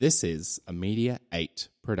This is a Media 8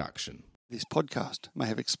 production. This podcast may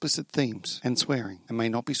have explicit themes and swearing and may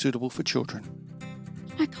not be suitable for children.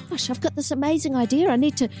 My gosh, I've got this amazing idea. I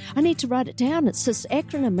need to write it down. It's this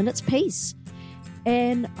acronym and it's PEACE.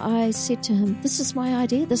 And I said to him, this is my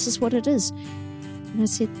idea. This is what it is. And I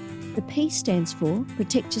said, the P stands for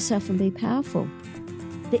protect yourself and be powerful.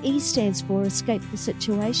 The E stands for escape the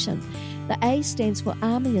situation. The A stands for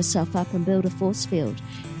armour yourself up and build a force field.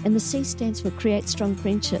 And the C stands for create strong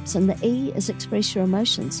friendships. And the E is express your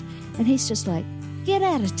emotions. And he's just like, get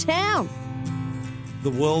out of town. The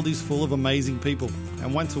world is full of amazing people,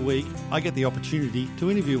 and once a week I get the opportunity to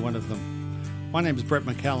interview one of them. My name is Brett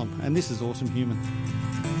McCallum, and this is Awesome Human.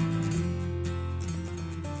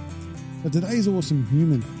 So today's Awesome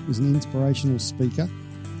Human is an inspirational speaker.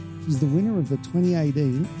 She's the winner of the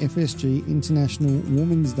 2018 FSG International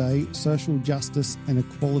Women's Day Social Justice and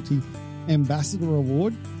Equality Ambassador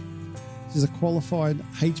Award. She's a qualified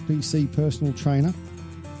HPC personal trainer.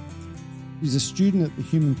 She's a student at the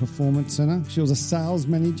Human Performance Centre. She was a sales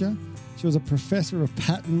manager. She was a professor of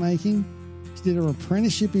pattern making. She did her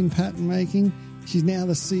apprenticeship in pattern making. She's now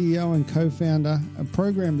the CEO and co-founder, a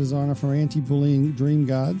program designer for anti-bullying Dream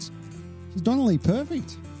Guards. She's Donnelly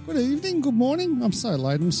Perfect. Good evening, good morning. I'm so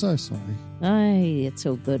late, I'm so sorry. Hey, it's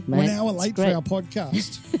all good, mate. We're an hour late for our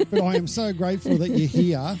podcast, but I am so grateful that you're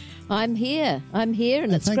here. I'm here, and it's great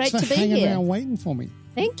to be here. Thanks for hanging around waiting for me.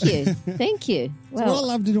 Thank you, thank you. Well, so what I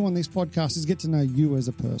love to do on this podcast is get to know you as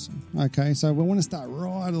a person, okay? So we want to start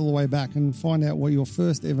right all the way back and find out what your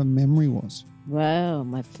first ever memory was. Wow,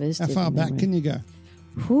 my first How far back can you go?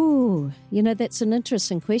 Whew, that's an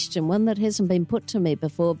interesting question, one that hasn't been put to me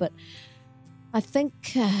before, but I think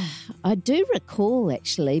I do recall,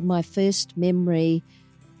 actually, my first memory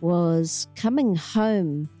was coming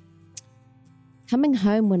home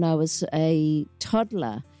when I was a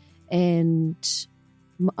toddler, and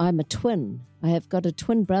I'm a twin. I have got a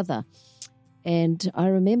twin brother. And I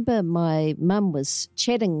remember my mum was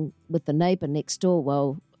chatting with the neighbour next door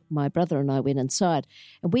while my brother and I went inside.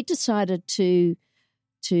 And we decided to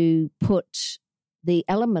put the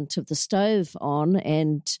element of the stove on,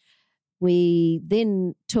 and we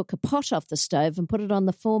then took a pot off the stove and put it on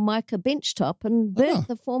the Formica bench top and burnt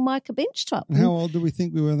the Formica bench top. And how old do we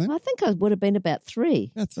think we were then? I think I would have been about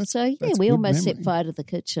 3. That's we almost set fire to the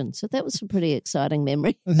kitchen. So that was a pretty exciting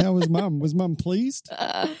memory. And how was Mum? Was Mum pleased?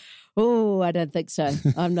 I don't think so.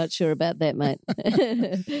 I'm not sure about that, mate.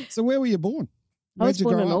 So where were you born? I was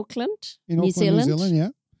born in Auckland, New Zealand. Yeah.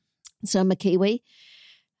 So I'm a Kiwi.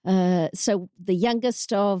 So the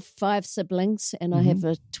youngest of 5 siblings, and I have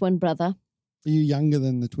a twin brother. Are you younger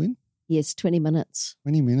than the twin? Yes, 20 minutes.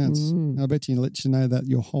 20 minutes. I bet you let you know that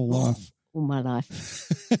your whole life. All my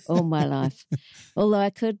life. All my life. Although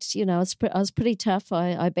I could, I was pretty tough.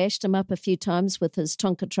 I bashed him up a few times with his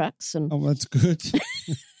Tonka trucks. And oh, that's good.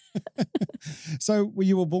 So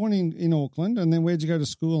you were born in Auckland, and then where'd you go to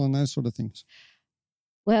school and those sort of things?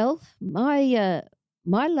 Well, my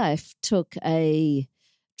life took a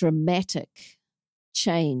dramatic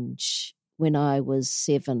change when I was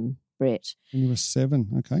 7, Brett. When you were 7,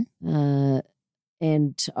 okay.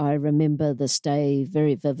 And I remember this day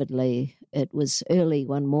very vividly. It was early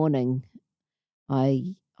one morning.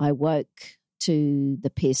 I woke to the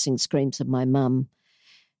piercing screams of my mum,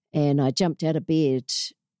 and I jumped out of bed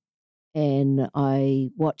and I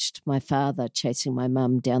watched my father chasing my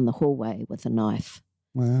mum down the hallway with a knife.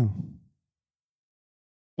 Wow.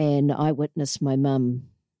 And I witnessed my mum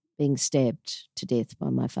being stabbed to death by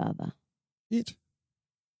my father. It.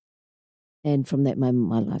 And from that moment,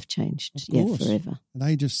 my life changed. Yeah, forever. At the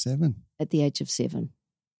age of 7? At the age of 7.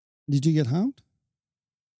 Did you get harmed?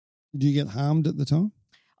 Did you get harmed at the time?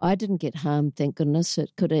 I didn't get harmed, thank goodness.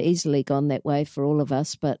 It could have easily gone that way for all of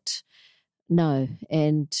us, but no.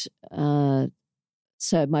 And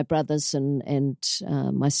so my brothers and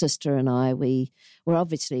my sister and I, we were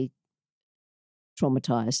obviously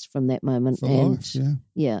traumatized from that moment. For life, yeah.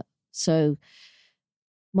 Yeah. So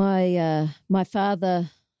my father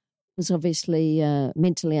was obviously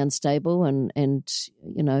mentally unstable, and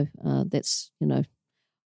that's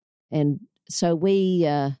and so we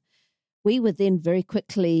were then very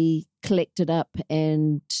quickly collected up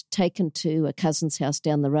and taken to a cousin's house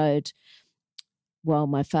down the road, while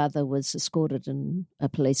my father was escorted in a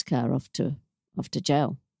police car off to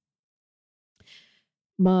jail.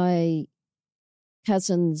 My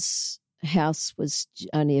cousin's house was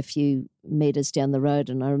only a few metres down the road,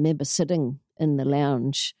 and I remember sitting in the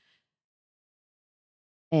lounge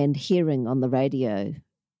and hearing on the radio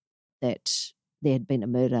that there had been a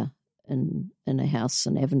murder in a house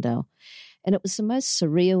in Avondale. And it was the most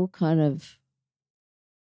surreal kind of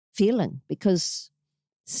feeling, because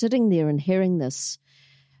sitting there and hearing this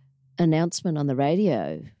announcement on the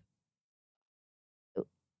radio,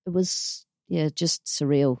 it was, just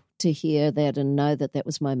surreal to hear that and know that that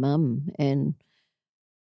was my mum. And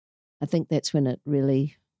I think that's when it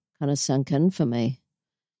really kind of sunk in for me.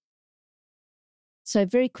 So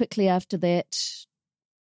very quickly after that,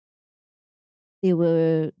 there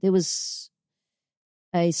was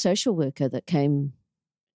a social worker that came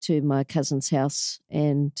to my cousin's house,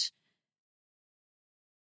 and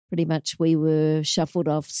pretty much we were shuffled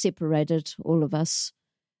off, separated, all of us.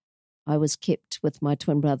 I was kept with my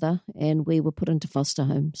twin brother, and we were put into foster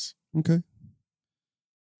homes. Okay.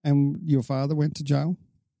 And your father went to jail?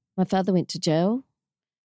 My father went to jail,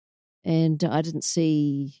 and I didn't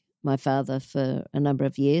see my father for a number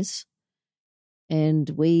of years. And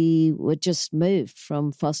we were just moved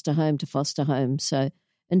from foster home to foster home. So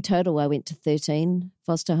in total, I went to 13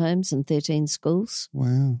 foster homes and 13 schools.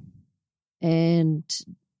 Wow. And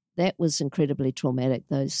that was incredibly traumatic.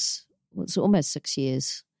 It was almost 6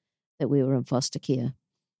 years that we were in foster care.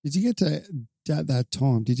 Did you get to, at that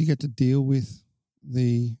time, did you get to deal with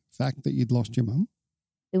the fact that you'd lost your mum?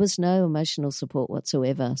 There was no emotional support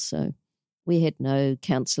whatsoever. So we had no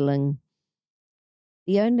counselling.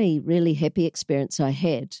 The only really happy experience I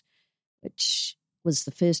had, which was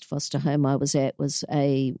the first foster home I was at, was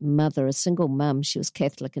a mother, a single mum. She was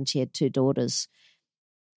Catholic and she had 2 daughters.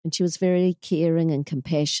 And she was very caring and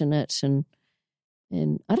compassionate. And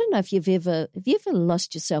I don't know if have you ever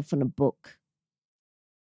lost yourself in a book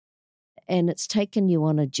and it's taken you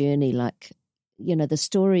on a journey, like, the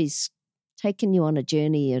story's taken you on a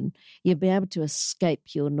journey and you'll be able to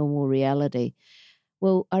escape your normal reality.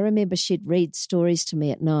 Well, I remember she'd read stories to me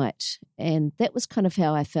at night, and that was kind of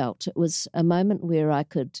how I felt. It was a moment where I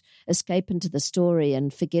could escape into the story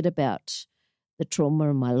and forget about the trauma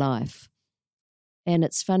in my life. And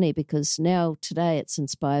it's funny because now, today, it's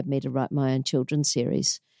inspired me to write my own children's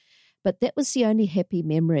series. But that was the only happy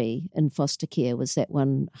memory in foster care, was that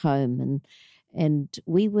one home. And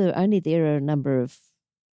we were only there a number of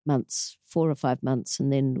months, 4 or 5 months,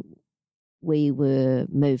 and then we were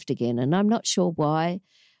moved again. And I'm not sure why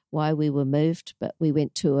we were moved, but we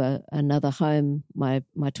went to another home, my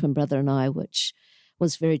twin brother and I, which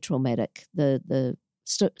was very traumatic. The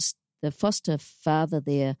foster father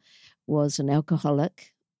there was an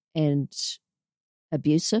alcoholic and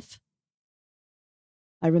abusive.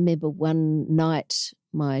 I remember one night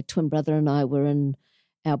my twin brother and I were in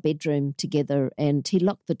our bedroom together and he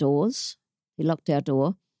locked the doors. He locked our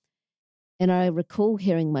door. And I recall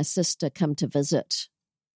hearing my sister come to visit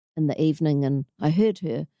in the evening, and I heard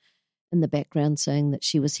her in the background saying that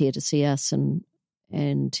she was here to see us, and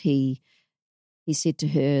he said to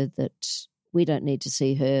her that we don't need to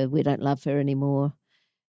see her, we don't love her anymore.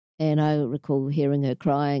 And I recall hearing her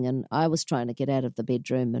crying, and I was trying to get out of the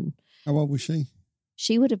bedroom. And how old was she?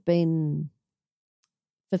 She would have been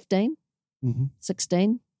 15,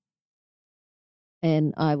 16.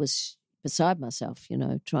 And I was beside myself,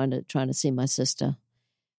 trying to see my sister.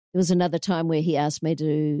 There was another time where he asked me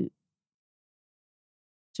to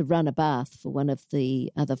run a bath for one of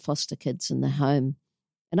the other foster kids in the home,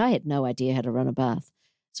 and I had no idea how to run a bath.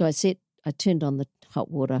 So I turned on the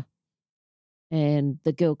hot water, and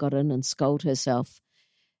the girl got in and scalded herself.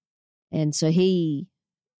 And so he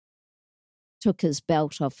took his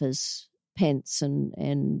belt off his pants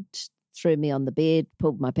and threw me on the bed,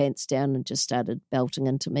 pulled my pants down, and just started belting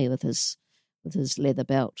into me with his leather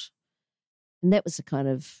belt. And that was a kind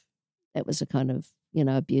of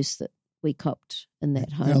abuse that we copped in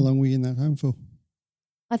that home. How long were you in that home for?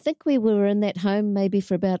 I think we were in that home maybe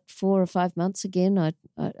for about 4 or 5 months again.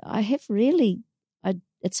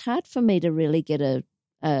 It's hard for me to really get a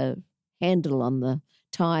handle on the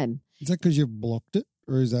time. Is that because you've blocked it,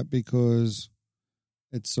 or is that because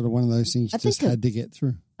it's sort of one of those things you just had to get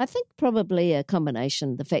through? I think probably a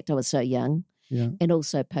combination, the fact I was so young, and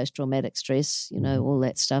also post-traumatic stress, all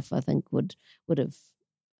that stuff I think would have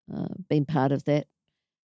been part of that.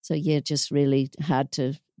 So, just really hard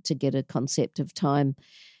to get a concept of time.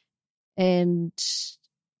 And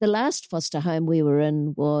the last foster home we were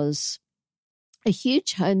in was a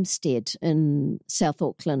huge homestead in South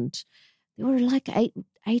Auckland. There were like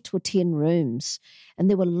eight or 10 rooms, and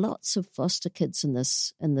there were lots of foster kids in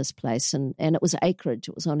this place, and it was acreage.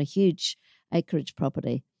 It was on a huge acreage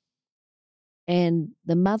property. And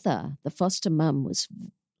the mother, the foster mum, was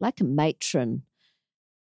like a matron.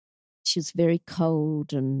 She was very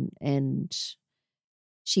cold, and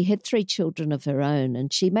she had 3 children of her own,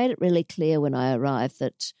 and she made it really clear when I arrived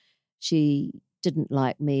that she didn't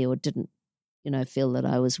like me or didn't, feel that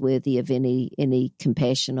I was worthy of any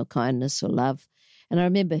compassion or kindness or love. And I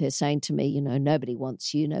remember her saying to me, you know, nobody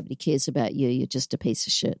wants you, nobody cares about you, you're just a piece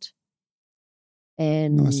of shit.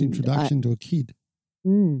 And Nice introduction to a kid.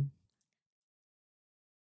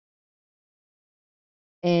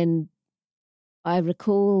 And I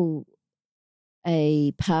recall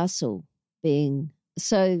a parcel being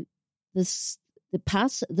this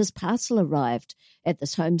parcel arrived at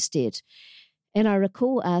this homestead, and I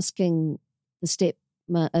recall asking the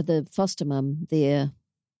foster mum there,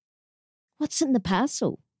 "What's in the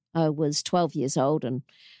parcel?" I was 12 years old and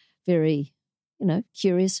very,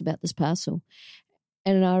 curious about this parcel.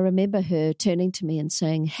 And I remember her turning to me and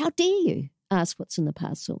saying, "How dare you ask what's in the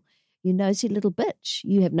parcel? You nosy little bitch.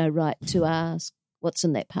 You have no right to ask what's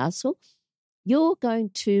in that parcel. You're going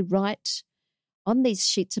to write on these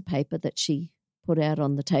sheets of paper," that she put out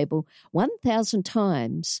on the table, 1,000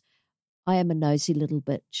 times, "I am a nosy little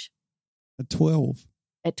bitch." At 12?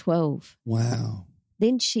 At 12. Wow.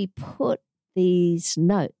 Then she put these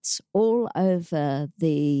notes all over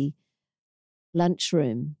the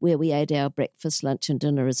lunchroom where we ate our breakfast, lunch and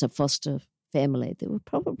dinner as a foster family. There were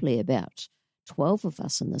probably about 12 of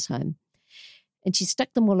us in this home. And she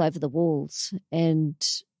stuck them all over the walls, and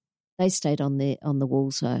they stayed on the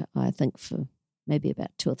walls, I think, for maybe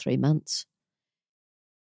about 2 or 3 months.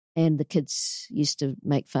 And the kids used to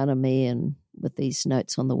make fun of me and with these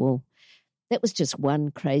notes on the wall. That was just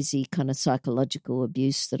one crazy kind of psychological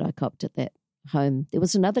abuse that I copped at that home. There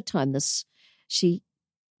was another time she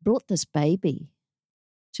brought this baby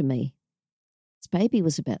to me. This baby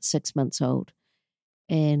was about 6 months old,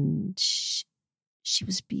 and she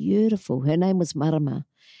was beautiful. Her name was Marama.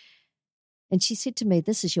 And she said to me,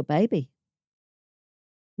 "This is your baby."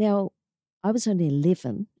 Now, I was only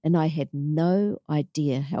 11 and I had no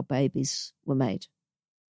idea how babies were made.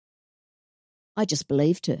 I just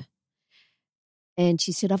believed her. And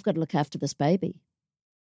she said, "I've got to look after this baby,"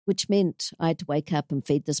 which meant I had to wake up and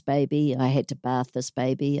feed this baby. I had to bath this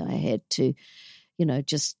baby. I had to,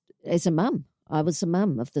 just as a mum, I was a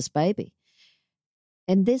mum of this baby.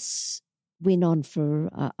 And this went on for,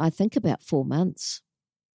 I think, about 4 months.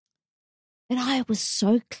 And I was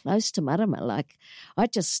so close to Marama. Like, I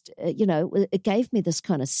just, it gave me this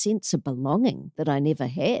kind of sense of belonging that I never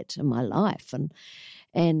had in my life.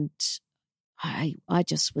 And I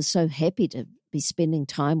just was so happy to be spending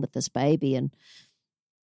time with this baby. And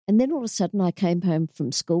then all of a sudden I came home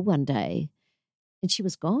from school one day and she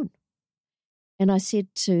was gone. And I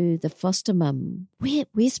said to the foster mum,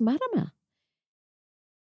 where's Marama?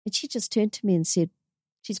 And she just turned to me and said,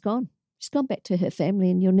 "She's gone. She's gone back to her family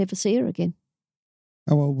and you'll never see her again."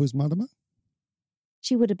 How old was Marama?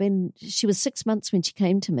 She was 6 months when she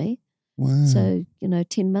came to me. Wow. So,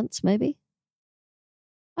 10 months maybe.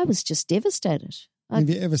 I was just devastated. Have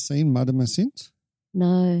you ever seen Marama since?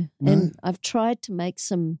 No. And I've tried to make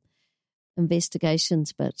some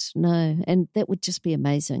investigations, but no. And that would just be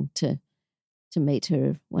amazing to meet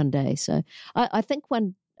her one day. So I think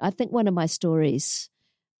one of my stories,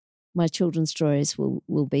 my children's stories,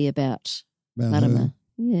 will be about Marama.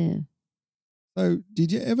 Yeah. So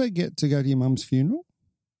did you ever get to go to your mum's funeral?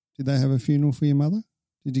 Did they have a funeral for your mother?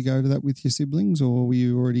 Did you go to that with your siblings, or were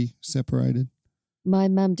you already separated? My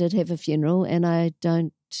mum did have a funeral, and I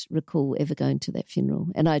don't recall ever going to that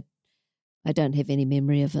funeral. And I don't have any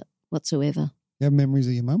memory of it whatsoever. You have memories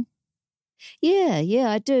of your mum? Yeah,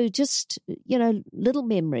 I do. Just, little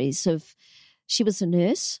memories of, she was a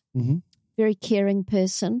nurse, very caring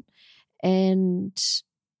person, and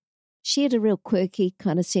she had a real quirky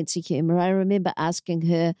kind of sense of humour. I remember asking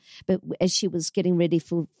her, but as she was getting ready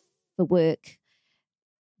for work,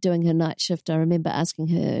 doing her night shift, I remember asking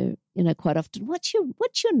her, quite often, what's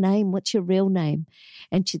your name? What's your real name?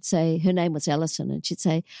 And she'd say, her name was Alison, and she'd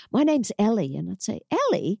say, "My name's Ellie." And I'd say,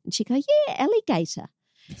 "Ellie?" And she'd go, "Yeah, alligator."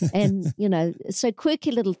 And, so quirky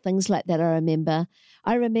little things like that I remember.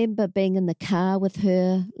 I remember being in the car with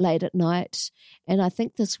her late at night, and I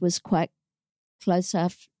think this was quite close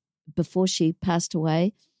before she passed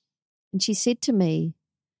away. And she said to me,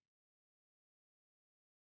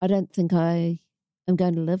 "I don't think I am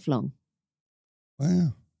going to live long."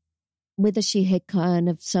 Wow. Whether she had kind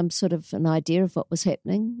of some sort of an idea of what was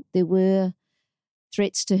happening. There were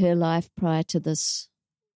threats to her life prior to this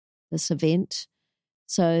event.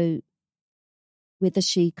 So whether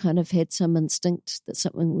she kind of had some instinct that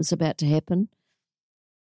something was about to happen.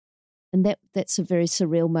 And that's a very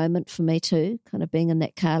surreal moment for me too, kind of being in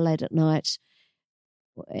that car late at night.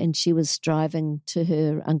 And she was driving to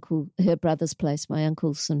her brother's place, my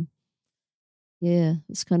uncle's. And yeah,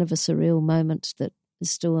 it's kind of a surreal moment that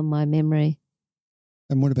is still in my memory.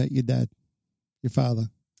 And what about your dad, your father?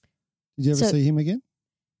 Did you ever see him again?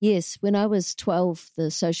 Yes, when I was 12, the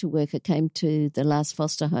social worker came to the last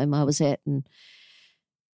foster home I was at and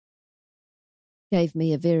gave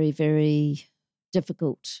me a very, very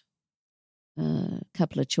difficult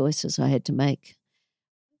couple of choices I had to make.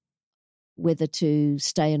 Whether to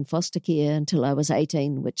stay in foster care until I was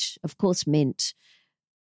 18, which of course meant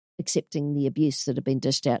accepting the abuse that had been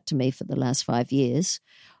dished out to me for the last 5 years,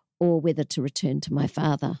 or whether to return to my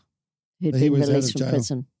father, who'd been released from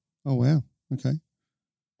prison. Oh, wow. Okay.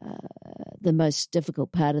 The most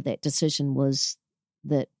difficult part of that decision was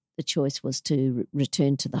that the choice was to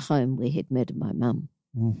return to the home where he'd murdered my mum.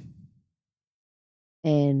 Mm.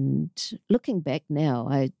 And looking back now,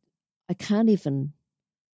 I can't even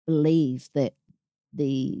believe that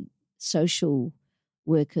the social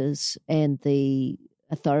workers and the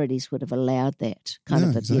authorities would have allowed that kind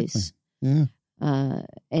of abuse. Yeah.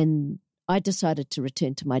 And I decided to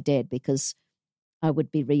return to my dad because I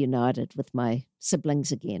would be reunited with my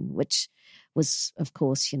siblings again, which was, of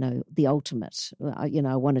course, the ultimate.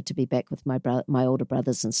 I wanted to be back with my older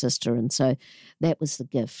brothers and sister, and so that was the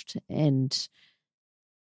gift. And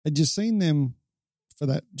had you seen them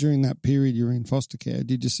during that period you were in foster care?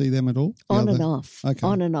 Did you see them at all? On and off. Okay.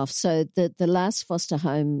 On and off. So the last foster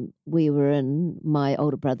home we were in, my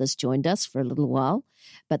older brothers joined us for a little while,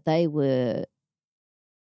 but they were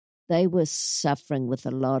suffering with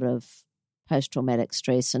a lot of post-traumatic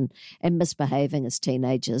stress and misbehaving as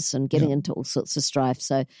teenagers and getting into all sorts of strife.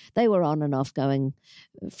 So they were on and off, going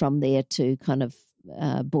from there to kind of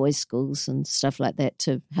boys' schools and stuff like that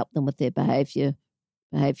to help them with their behavioural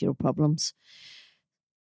problems.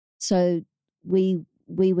 So we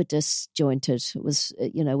were disjointed. It was,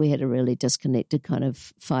 we had a really disconnected kind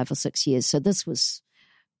of 5 or 6 years. So this was,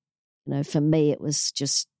 for me, it was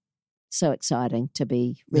just so exciting to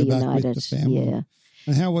be reunited. Back with the family. Yeah.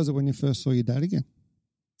 And how was it when you first saw your dad again?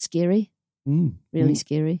 Scary. Really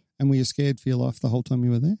scary. And were you scared for your life the whole time you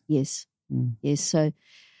were there? Yes. Yes. So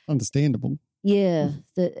understandable. Yeah.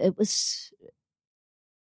 It was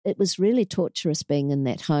really torturous being in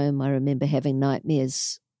that home. I remember having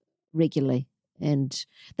nightmares regularly, and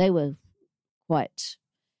they were quite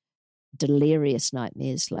delirious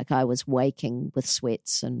nightmares. Like I was waking with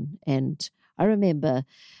sweats, and I remember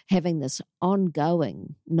having this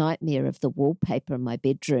ongoing nightmare of the wallpaper in my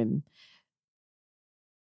bedroom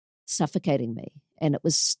suffocating me, and it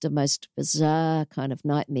was the most bizarre kind of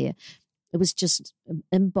nightmare. It was just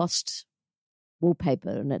embossed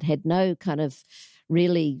wallpaper, and it had no kind of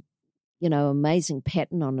really amazing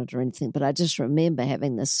pattern on it or anything, but I just remember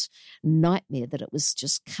having this nightmare that it was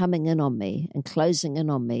just coming in on me and closing in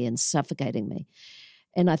on me and suffocating me.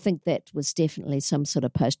 And I think that was definitely some sort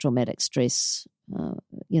of post-traumatic stress,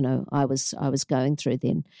 I was going through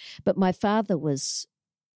then. But my father was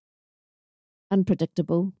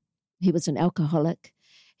unpredictable. He was an alcoholic.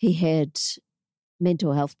 He had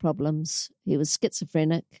mental health problems. He was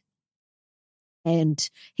schizophrenic. And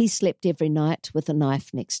he slept every night with a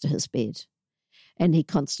knife next to his bed, and he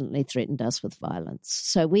constantly threatened us with violence.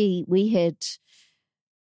 So we had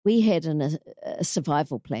a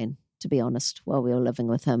survival plan, to be honest, while we were living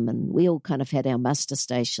with him, and we all kind of had our muster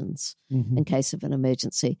stations in case of an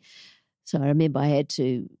emergency. So I remember I had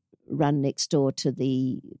to run next door to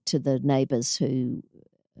the neighbours who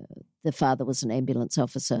the father was an ambulance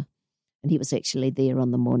officer, and he was actually there on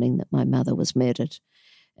the morning that my mother was murdered,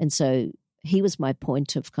 and so he was my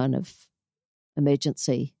point of kind of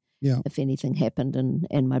emergency if anything happened,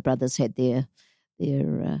 and my brothers had their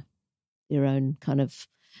own kind of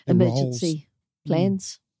emergency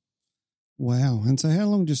plans. Wow. And so how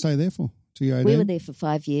long did you stay there for? Till you were 18? We were there for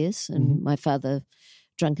 5 years, and my father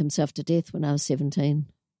drunk himself to death when I was 17.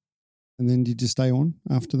 And then did you stay on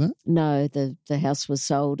after that? No, the house was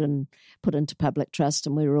sold and put into public trust,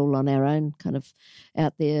 and we were all on our own, kind of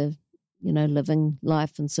out there, living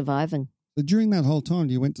life and surviving. So during that whole time,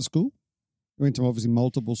 you went to school? You went to obviously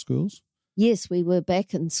multiple schools? Yes, we were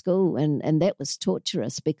back in school, and that was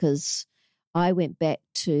torturous because I went back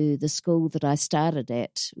to the school that I started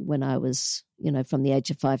at when I was, from the age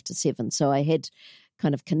of 5 to 7. So I had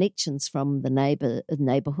kind of connections from the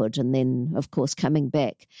neighbourhood, and then, of course, coming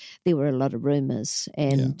back, there were a lot of rumours,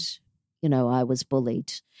 and I was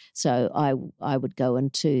bullied. So I would go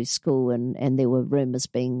into school, and there were rumours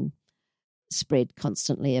being spread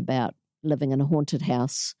constantly about living in a haunted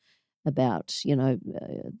house, about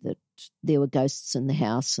that there were ghosts in the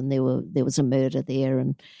house, and there was a murder there,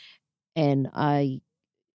 and I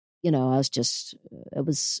was just it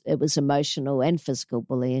was emotional and physical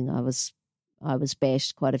bullying. I was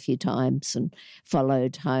bashed quite a few times and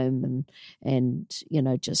followed home and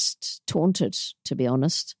just taunted, to be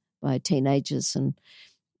honest, by teenagers,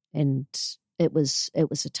 and it was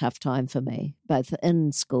a tough time for me, both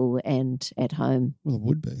in school and at home. Well, it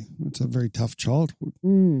would be. It's a very tough childhood.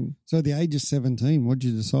 Mm. So at the age of 17, what did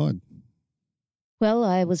you decide? Well,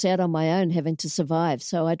 I was out on my own having to survive.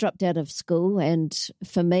 So I dropped out of school, and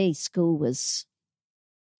for me, school was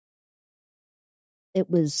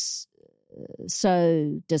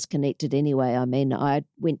so disconnected anyway. I mean, I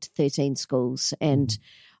went to 13 schools and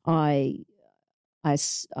I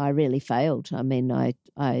really failed. I mean, I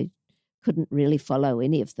couldn't really follow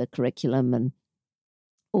any of the curriculum, and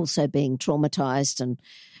also being traumatized and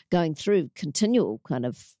going through continual kind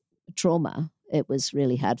of trauma. It was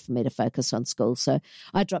really hard for me to focus on school. So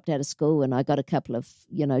I dropped out of school and I got a couple of,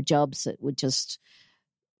 jobs that were just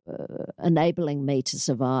enabling me to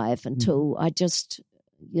survive until I just,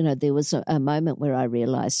 there was a moment where I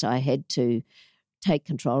realized I had to take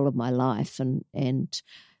control of my life. And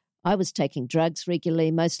I was taking drugs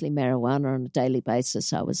regularly, mostly marijuana on a daily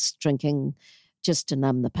basis. I was drinking just to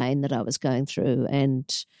numb the pain that I was going through. And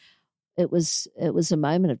it was a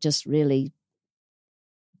moment of just really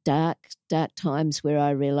dark times where I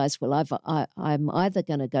realized, well, I'm either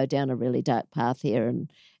going to go down a really dark path here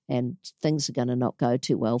and things are going to not go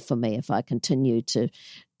too well for me if I continue to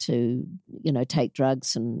take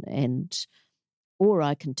drugs or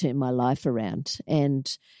I can turn my life around.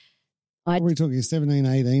 And we're talking 17,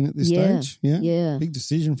 18 at this stage? Yeah. Big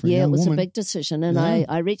decision for a young woman. Yeah, it was woman. a big decision. And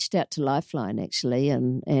I reached out to Lifeline actually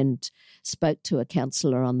and spoke to a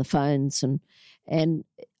counsellor on the phones and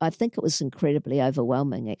I think it was incredibly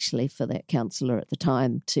overwhelming actually for that counsellor at the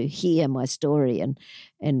time to hear my story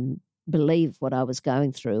and believe what I was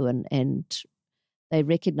going through and they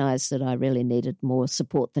recognised that I really needed more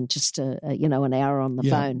support than just an hour on the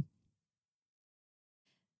phone.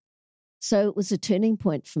 So it was a turning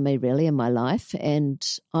point for me really in my life, and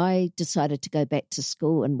I decided to go back to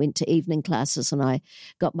school and went to evening classes, and I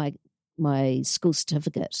got my school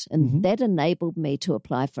certificate, and that enabled me to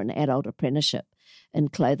apply for an adult apprenticeship in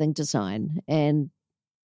clothing design. And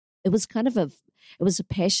it was it was a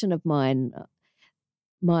passion of mine.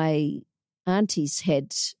 My aunties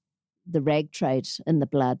had the rag trade in the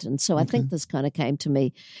blood, and so I think this kind of came to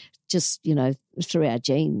me just, through our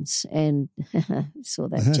genes, and saw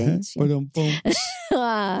that genes.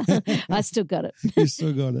 I still got it. You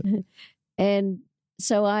still got it. And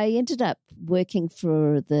so I ended up working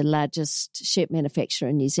for the largest shirt manufacturer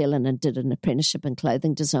in New Zealand and did an apprenticeship in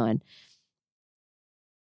clothing design.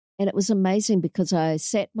 And it was amazing because I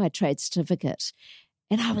sat my trade certificate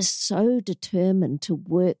and I was so determined to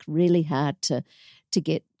work really hard to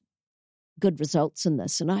get good results in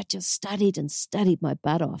this. And I just studied my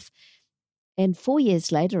butt off. And 4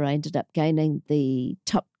 years later, I ended up gaining the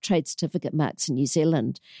top trade certificate marks in New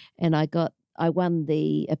Zealand. And I won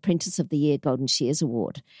the Apprentice of the Year Golden Shares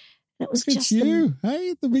Award. And it was Look just at you,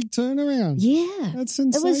 hey, the big turnaround. Yeah. That's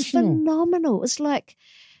sensational. It was phenomenal. It was like,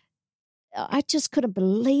 I just couldn't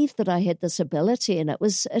believe that I had this ability, and it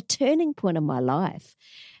was a turning point in my life.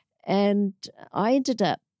 And I ended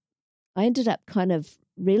up kind of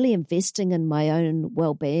really investing in my own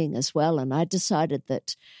well-being as well. And I decided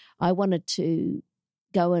that I wanted to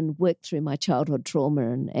go and work through my childhood trauma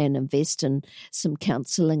and invest in some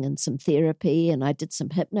counselling and some therapy. And I did some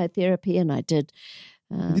hypnotherapy, and I did.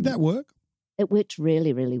 Did that work? It worked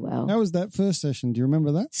really, really well. How was that first session? Do you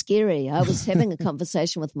remember that? Scary. I was having a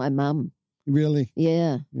conversation with my mum. Really?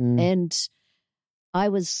 Yeah. And I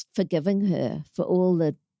was forgiving her for all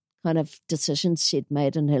the kind of decisions she'd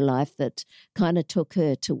made in her life that kind of took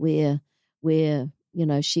her to where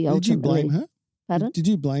she ultimately. Did you blame her? Pardon? Did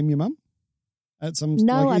you blame your mum?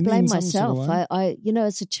 No, I blame myself. Sort of I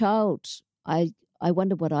as a child, I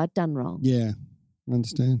wondered what I'd done wrong. Yeah, I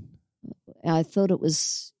understand. I thought it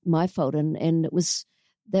was my fault, and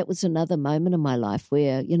that was another moment in my life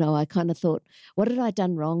where, I kind of thought, what had I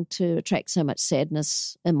done wrong to attract so much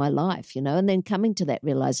sadness in my life, and then coming to that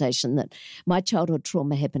realization that my childhood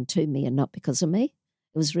trauma happened to me and not because of me.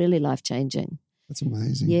 It was really life-changing. That's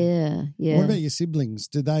amazing. Yeah. What about your siblings?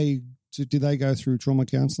 Did they go through trauma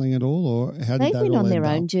counselling at all, or how did they that went all on their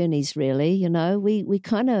end own up? journeys, really. We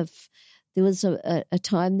kind of, there was a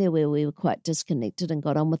time there where we were quite disconnected and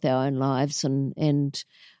got on with our own lives, and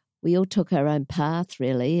we all took our own path,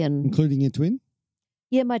 really. And including your twin?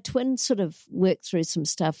 Yeah, my twin sort of worked through some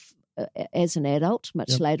stuff as an adult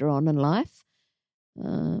much later on in life.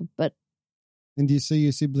 And do you see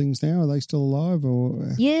your siblings now? Are they still alive?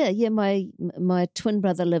 Or Yeah. My twin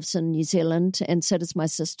brother lives in New Zealand, and so does my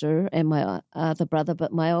sister and my other brother.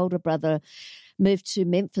 But my older brother moved to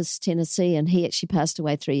Memphis, Tennessee, and he actually passed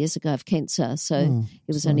away 3 years ago of cancer. So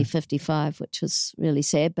he was only 55, which was really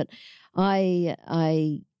sad. But I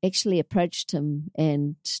actually approached him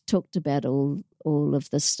and talked about all of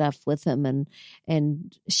this stuff with him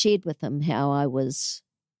and shared with him how I was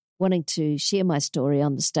wanting to share my story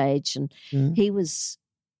on the stage. And he was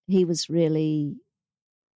really,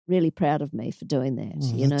 really proud of me for doing that,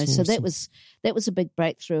 you know. Awesome. So that was a big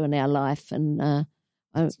breakthrough in our life. And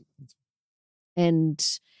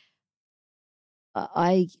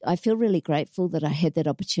I feel really grateful that I had that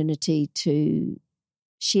opportunity to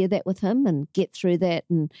share that with him and get through that,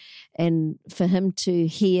 and for him to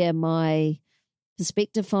hear my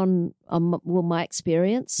perspective on my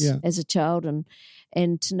experience as a child,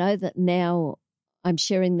 and to know that now I'm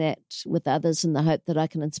sharing that with others in the hope that I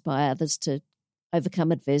can inspire others to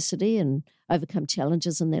overcome adversity and overcome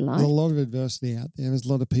challenges in their life. There's a lot of adversity out there. There's a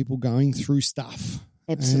lot of people going through stuff.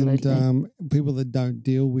 Absolutely. And people that don't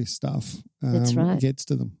deal with stuff That's right. gets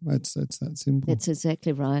to them. That's that simple. That's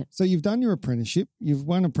exactly right. So you've done your apprenticeship. You've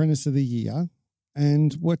won Apprentice of the Year.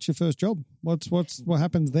 And what's your first job? What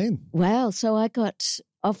happens then? Wow. So I got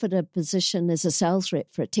offered a position as a sales rep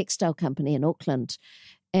for a textile company in Auckland.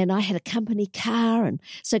 And I had a company car. And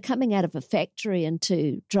so coming out of a factory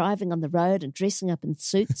into driving on the road and dressing up in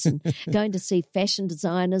suits and going to see fashion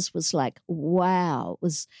designers was like, wow, it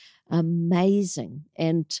was amazing.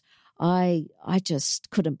 And I just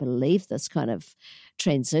couldn't believe this kind of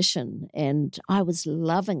transition. And I was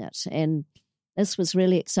loving it. And this was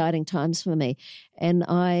really exciting times for me. And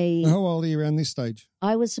How old are you around this stage?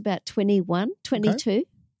 I was about 22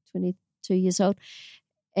 years old.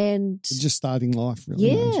 And just starting life,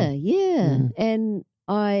 really. Yeah. And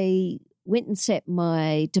I went and sat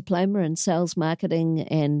my diploma in sales marketing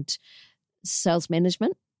and sales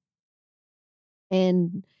management.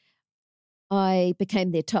 And I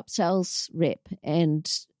became their top sales rep. And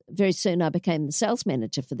very soon I became the sales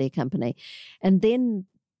manager for their company. And then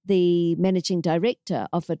the managing director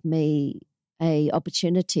offered me an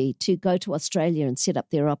opportunity to go to Australia and set up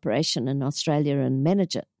their operation in Australia and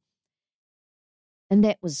manage it. And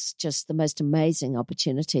that was just the most amazing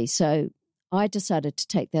opportunity. So I decided to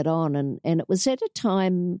take that on. And it was at a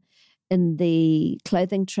time in the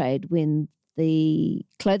clothing trade when the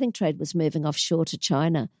clothing trade was moving offshore to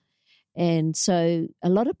China. And so a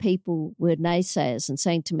lot of people were naysayers and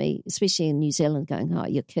saying to me, especially in New Zealand, going, oh,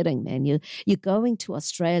 you're kidding, man. You're going to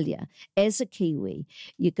Australia as a Kiwi.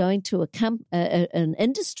 You're going to an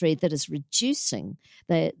industry that is reducing.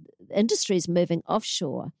 The industry is moving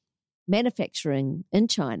offshore, manufacturing in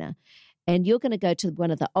China, and you're going to go to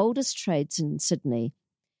one of the oldest trades in Sydney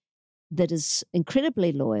that is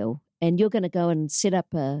incredibly loyal, and you're going to go and set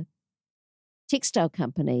up a textile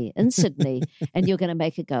company in Sydney and you're going to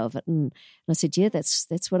make a go of it. And I said, yeah, that's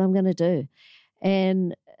what I'm going to do.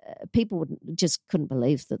 And people just couldn't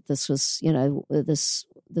believe that this was, you know, this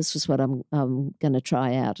was what I'm going to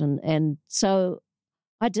try out. And so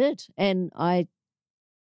I did. And I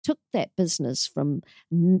took that business from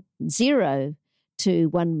zero to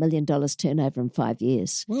 $1 million turnover in 5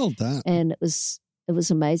 years. Well done. And it was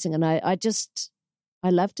amazing. And I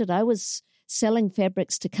loved it. I was selling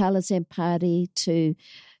fabrics to Carla Zampati, to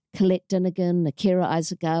Colette Dinnigan, Akira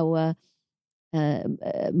Aizawa,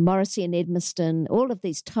 Morrissey and Edmiston, all of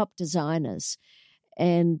these top designers.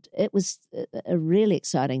 And it was a really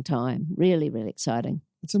exciting time, really, really exciting.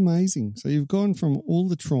 It's amazing. So you've gone from all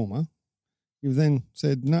the trauma. You've then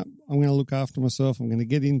said, no, I'm going to look after myself. I'm going to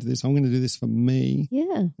get into this. I'm going to do this for me. Yeah.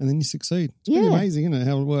 And then you succeed. It's pretty amazing, isn't it,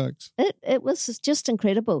 how it works? It was just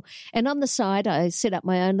incredible. And on the side, I set up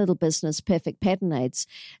my own little business, Perfect Pattern Aids,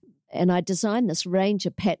 and I designed this range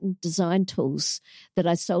of pattern design tools that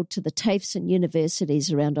I sold to the TAFEs and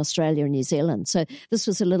universities around Australia and New Zealand. So this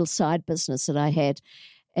was a little side business that I had,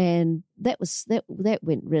 and that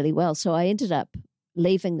went really well. So I ended up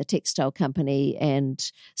leaving the textile company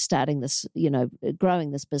and starting this,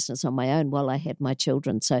 growing this business on my own while I had my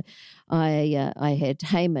children. So I had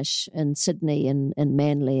Hamish in Sydney and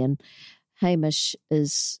Manly, and Hamish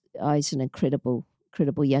he's an incredible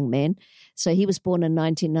young man. So he was born in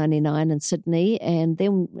 1999 in Sydney, and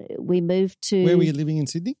then we moved to... Where were you living in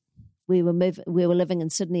Sydney? We were living in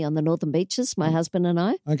Sydney on the Northern Beaches, my husband and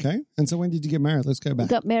I. Okay. And so when did you get married? Let's go back. We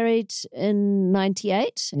got married in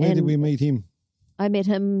 98. Where did we meet him? I met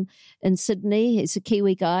him in Sydney. He's a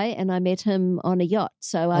Kiwi guy, and I met him on a yacht.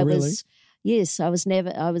 So I was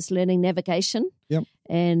learning navigation. Yep.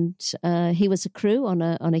 And he was a crew on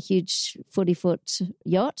a huge 40-foot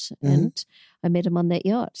yacht, and I met him on that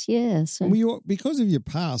yacht. Yeah. So and because of your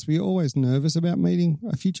past, were you always nervous about meeting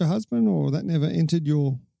a future husband, or that never entered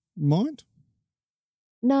your mind?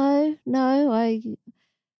 No,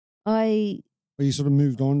 Or you sort of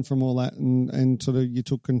moved on from all that and sort of you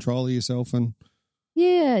took control of yourself and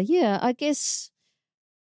yeah. I guess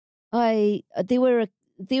there were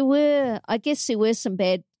some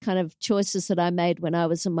bad kind of choices that I made when I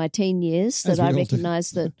was in my teen years that I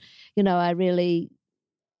recognised that, I really,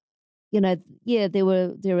 there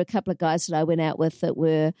were a couple of guys that I went out with that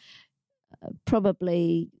were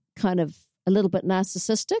probably kind of a little bit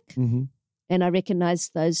narcissistic, and I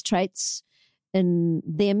recognised those traits in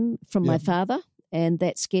them from my father, and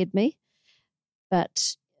that scared me.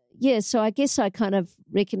 But so I guess I kind of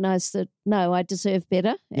recognised that no, I deserve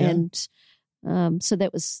better, and so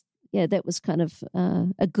that was kind of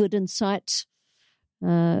a good insight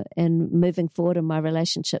and moving forward in my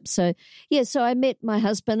relationship. So I met my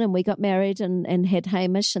husband and we got married and had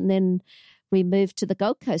Hamish, and then we moved to the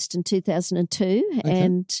Gold Coast in 2002,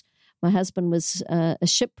 and my husband was a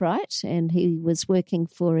shipwright and he was working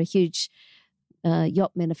for a huge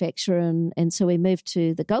yacht manufacturer, and so we moved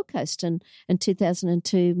to the Gold Coast, and in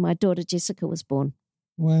 2002 my daughter Jessica was born.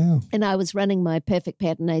 Wow. And I was running my Perfect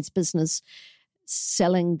Pattern Aids business,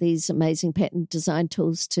 selling these amazing pattern design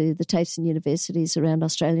tools to the TAFEs and universities around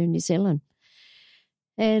Australia and New Zealand.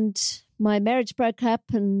 And my marriage broke up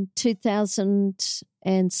in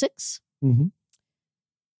 2006.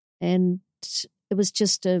 And it was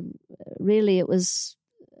just we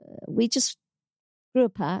just grew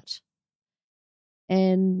apart.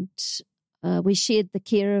 And we shared the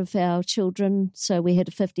care of our children, so we had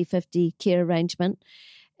a 50-50 care arrangement,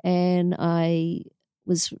 and I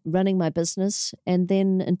was running my business. And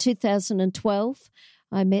then in 2012,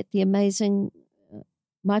 I met the amazing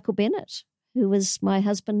Michael Bennett, who is my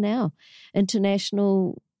husband now,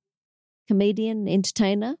 international comedian,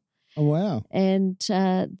 entertainer. Oh, wow. And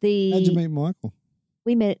how'd you meet Michael?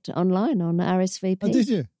 We met online on RSVP. Oh, did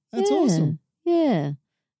you? That's awesome. Yeah.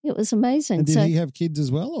 It was amazing. And did he have kids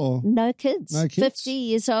as well, or no kids? No kids. 50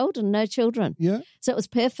 years old and no children. Yeah. So it was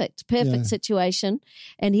perfect situation.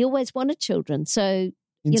 And he always wanted children. So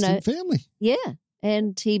instant family. Yeah.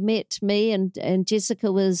 And he met me, and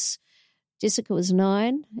Jessica was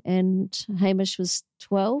 9, and Hamish was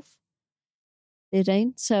 12,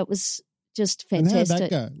 13. So it was just fantastic. And how'd that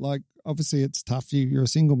go? Like, obviously, it's tough. You're a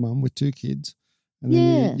single mum with 2 kids, and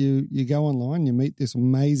then you go online, you meet this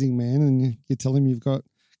amazing man, and you tell him you've got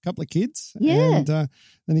couple of kids, and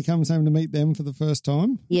then he comes home to meet them for the first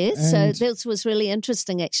time. Yes, so this was really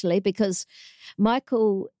interesting actually, because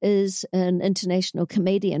Michael is an international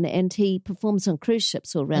comedian and he performs on cruise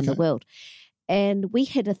ships all around the world, and we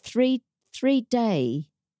had a three-day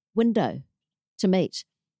window to meet,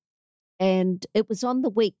 and it was on the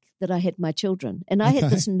week that I had my children, and I had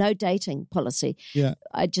this no dating policy. Yeah,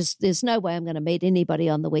 there's no way I'm going to meet anybody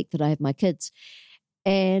on the week that I have my kids.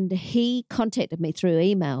 And he contacted me through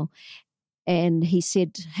email and he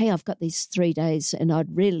said, hey, I've got these 3 days and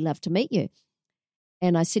I'd really love to meet you.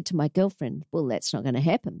 And I said to my girlfriend, well, that's not going to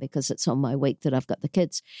happen because it's on my week that I've got the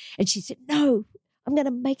kids. And she said, no, I'm going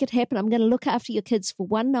to make it happen. I'm going to look after your kids for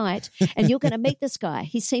one night and you're going to meet this guy.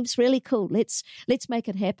 He seems really cool. Let's make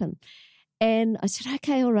it happen. And I said,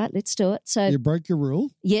 okay, all right, let's do it. So you broke your rule?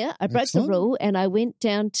 Yeah, I broke the rule and I went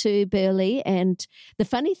down to Burleigh. And the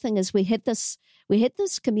funny thing is we had this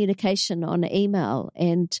communication on email,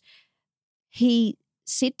 and he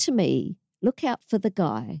said to me, look out for the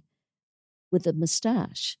guy with a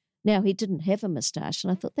moustache. Now, he didn't have a moustache,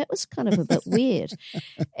 and I thought that was kind of a bit weird.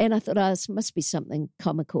 And I thought, there must be something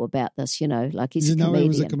comical about this, like he's a comedian. Did you know he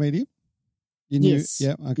was a comedian? You knew? Yes.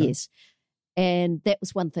 Yeah, okay. Yes. And that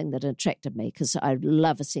was one thing that attracted me because I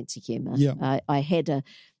love a sense of humour. Yeah.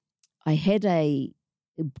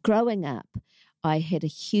 Growing up, I had a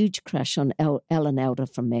huge crush on Alan Alda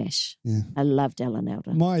from MASH. Yeah. I loved Alan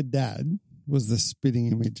Alda. My dad was the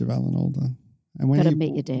spitting image of Alan Alda. And when Got to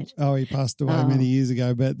meet your dad. Oh, he passed away many years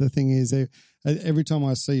ago. But the thing is, every time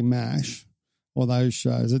I see MASH or those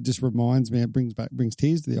shows, it just reminds me, it brings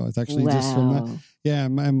tears to the eyes, actually, just from that. Yeah,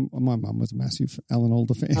 my mum was a massive Alan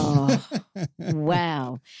Alda fan. Oh,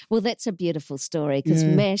 wow. Well, that's a beautiful story because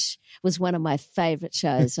MASH was one of my favourite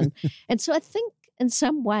shows. And so I think in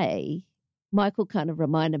some way, Michael kind of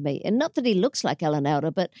reminded me, and not that he looks like Alan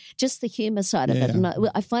Alda, but just the humour side of it. And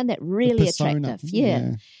I find that really attractive.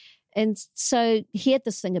 Yeah. And so he had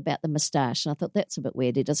this thing about the moustache, and I thought that's a bit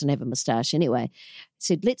weird. He doesn't have a moustache anyway. He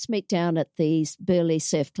said, let's meet down at the Burleigh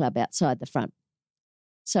Surf Club outside the front.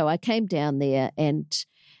 So I came down there and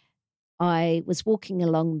I was walking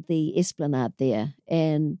along the esplanade there,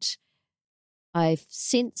 and I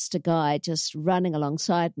sensed a guy just running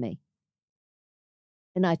alongside me.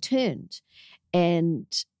 And I turned, and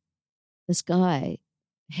this guy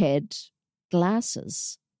had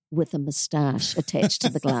glasses with a moustache attached to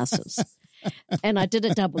the glasses. And I did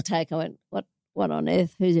a double take. I went, what on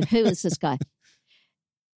earth? Who is this guy?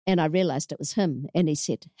 And I realised it was him. And he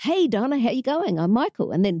said, "Hey, Donna, how you going? I'm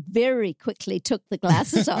Michael." And then very quickly took the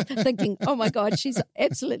glasses off, thinking, oh, my God, she's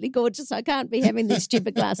absolutely gorgeous. I can't be having these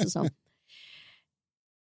stupid glasses on.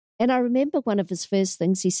 And I remember one of his first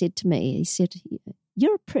things he said to me. He said,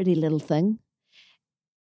 "You're a pretty little thing."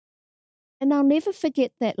 And I'll never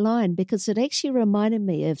forget that line because it actually reminded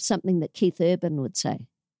me of something that Keith Urban would say.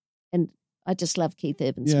 And I just love Keith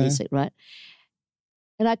Urban's music, right?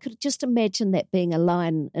 And I could just imagine that being a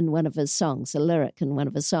line in one of his songs, a lyric in one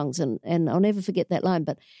of his songs, and I'll never forget that line.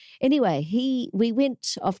 But anyway, we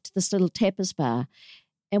went off to this little tapas bar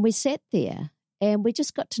and we sat there and we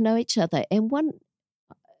just got to know each other. And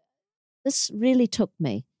this really took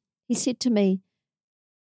me. He said to me,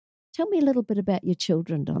 "Tell me a little bit about your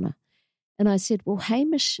children, Donna." And I said, "Well,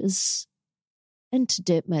 Hamish is into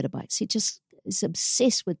dirt motorbikes. He just is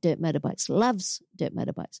obsessed with dirt motorbikes, loves dirt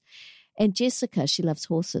motorbikes. And Jessica, she loves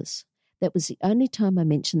horses." That was the only time I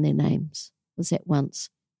mentioned their names, was that once.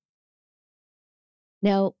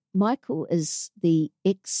 Now, Michael is the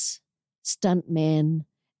ex-stuntman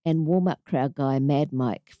and warm-up crowd guy, Mad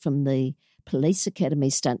Mike, from the Police Academy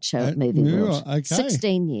stunt show at Movie World. Okay.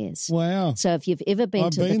 16 years. Wow. So if you've ever been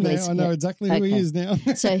I've to the been Police there. I know exactly who he is now.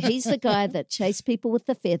 So he's the guy that chased people with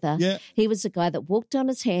the feather. Yeah. He was the guy that walked on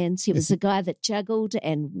his hands. He was the guy that juggled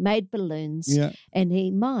and made balloons. Yeah. And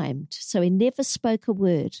he mimed. So he never spoke a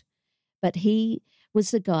word. But he was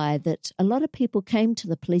the guy that a lot of people came to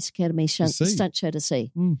the Police Academy stunt show to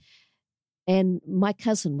see. Mm. And my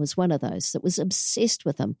cousin was one of those that was obsessed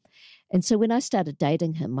with him. And so when I started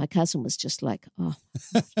dating him, my cousin was just like, oh.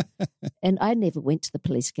 And I never went to the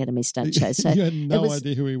Police Academy stunt show. So you had no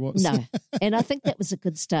idea who he was. No. And I think that was a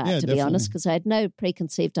good start, to be honest, because I had no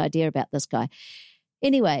preconceived idea about this guy.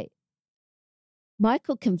 Anyway,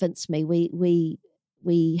 Michael convinced me. We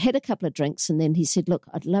had a couple of drinks and then he said, "Look,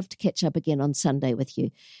 I'd love to catch up again on Sunday with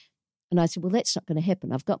you." And I said, "Well, that's not going to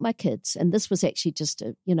happen. I've got my kids." And this was actually just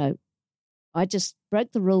I just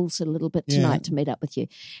broke the rules a little bit tonight to meet up with you.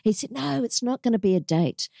 He said, "No, it's not going to be a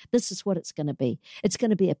date. This is what it's going to be. It's going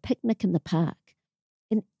to be a picnic in the park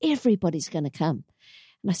and everybody's going to come."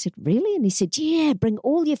 And I said, "Really?" And he said, "Yeah, bring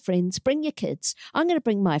all your friends, bring your kids. I'm going to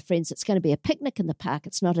bring my friends. It's going to be a picnic in the park.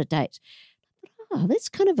 It's not a date." I thought, oh, that's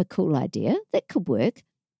kind of a cool idea. That could work.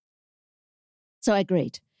 So I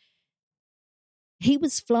agreed. He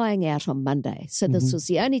was flying out on Monday, so this was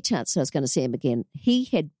the only chance I was going to see him again. He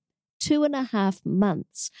had 2.5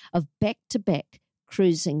 months of back-to-back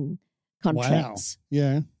cruising contracts. Wow.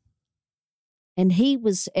 Yeah. And he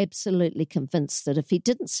was absolutely convinced that if he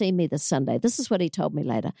didn't see me this Sunday, this is what he told me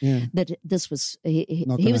later, that this was he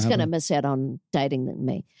was going to miss out on dating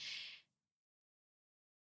me.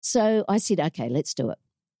 So I said, okay, let's do it.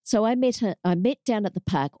 So I met down at the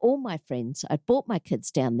park, all my friends. I brought my kids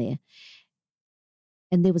down there.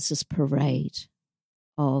 And there was this parade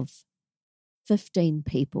of 15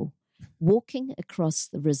 people walking across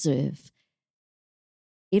the reserve.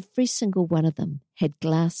 Every single one of them had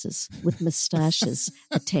glasses with moustaches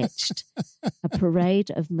attached. A parade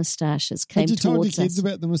of moustaches came towards us. Had you told your kids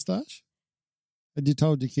about the moustache? Had you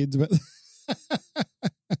told your kids about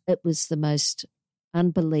It was the most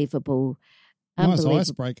unbelievable nice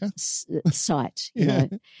icebreaker sight. You know.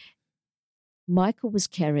 Michael was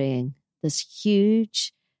carrying this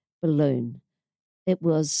huge balloon. It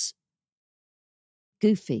was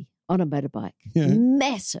Goofy on a motorbike,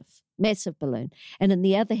 massive balloon. And in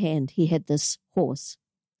the other hand, he had this horse,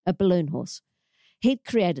 a balloon horse. He'd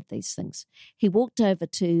created these things. He walked over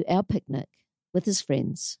to our picnic with his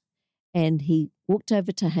friends and he walked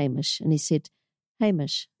over to Hamish and he said,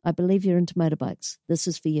 "Hamish, I believe you're into motorbikes. This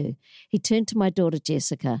is for you." He turned to my daughter,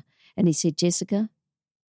 Jessica, and he said, "Jessica,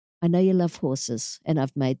 I know you love horses and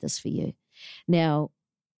I've made this for you." Now,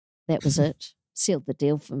 that was it. Sealed the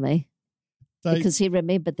deal for me. Because he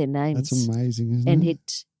remembered their names. That's amazing, isn't it? And he'd,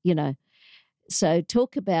 so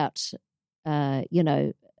talk about,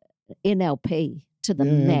 NLP to the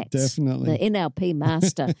max. Definitely. The NLP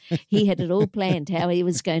master. He had it all planned, how he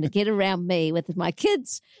was going to get around me with my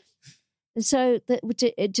kids. And so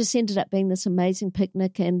it just ended up being this amazing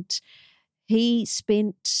picnic, and he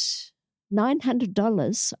spent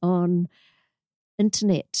 $900 on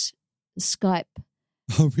internet, Skype,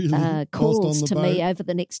 calls to me over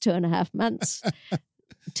the next 2.5 months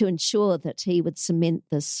to ensure that he would cement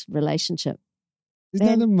this relationship. Isn't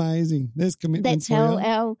that amazing? There's commitment. That's how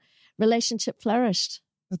our relationship flourished.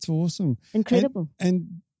 That's awesome. Incredible.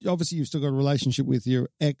 And obviously you've still got a relationship with your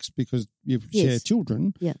ex because you share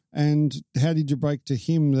children. Yeah. And how did you break to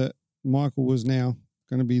him that Michael was now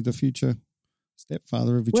going to be the future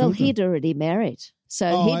stepfather of your Well, children. he'd already married. So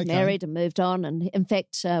Oh, he'd okay. married and moved on. And in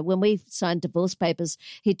fact, when we signed divorce papers,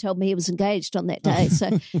 he told me he was engaged on that day.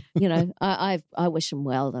 So, I wish him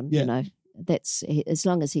well. And, Yeah. that's as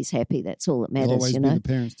long as he's happy, that's all that They'll matters, always be the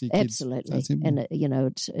parents to your kids. Absolutely. So simple. And,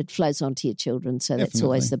 it flows on to your children. So that's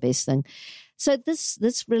always the best thing. So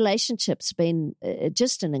this relationship's been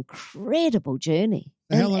just an incredible journey.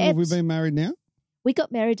 How long have we been married now? We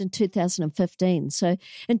got married in 2015. So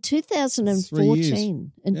in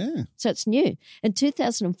 2014, Yeah. so it's new. In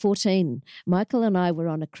 2014, Michael and I were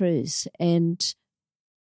on a cruise, and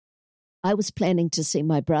I was planning to see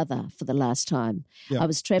my brother for the last time. Yeah, I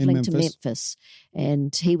was traveling to Memphis. Memphis,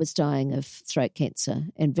 and he was dying of throat cancer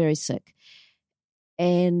and very sick.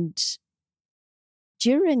 And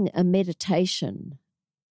during a meditation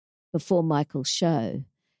before Michael's show,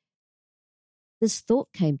 this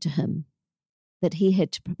thought came to him that he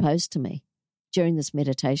had to propose to me during this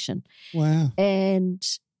meditation. Wow. And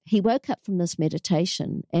he woke up from this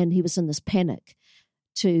meditation and he was in this panic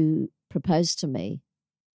to propose to me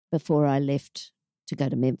before I left to go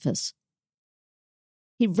to Memphis.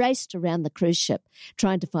 He raced around the cruise ship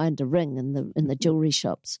trying to find a ring in the jewelry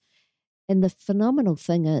shops. And the phenomenal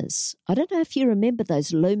thing is, I don't know if you remember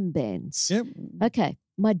those loom bands. Yep. Okay.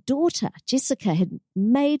 My daughter, Jessica, had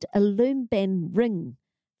made a loom band ring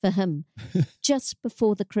for him just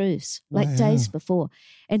before the cruise, like Wow. days before.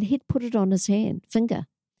 And he'd put it on his finger.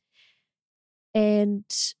 And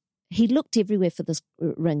he looked everywhere for this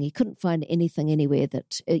ring. He couldn't find anything anywhere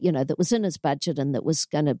that, that was in his budget and that was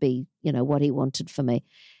going to be, what he wanted for me.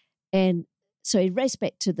 And so he raced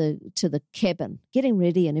back to the cabin, getting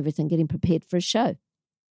ready and everything, getting prepared for a show.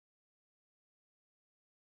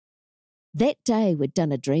 That day, we'd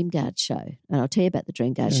done a DreamGuard show, and I'll tell you about the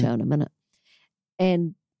DreamGuard show in a minute.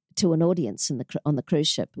 And to an audience on the cruise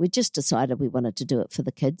ship, we just decided we wanted to do it for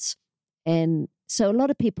the kids, and so a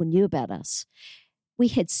lot of people knew about us. We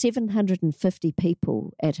had 750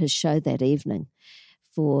 people at his show that evening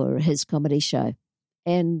for his comedy show,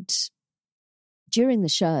 and during the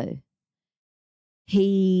show,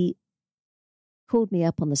 he called me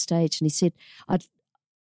up on the stage and he said,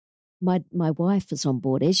 My wife is on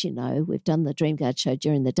board. As you know, we've done the DreamGuard show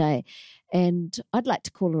during the day, and I'd like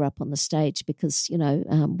to call her up on the stage because,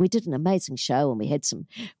 we did an amazing show and we had some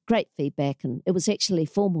great feedback, and it was actually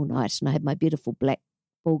formal night and I had my beautiful black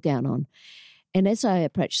ball gown on. And as I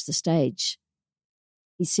approached the stage,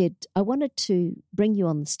 he said, I wanted to bring you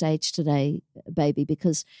on the stage today, baby,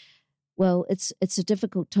 because, well, it's a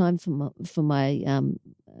difficult time for my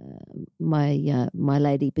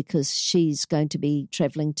lady, because she's going to be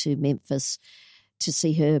traveling to Memphis to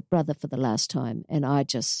see her brother for the last time. And I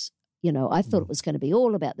just, I thought it was going to be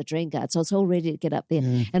all about the DreamGuard. So I was all ready to get up there.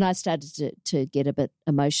 Yeah. And I started to get a bit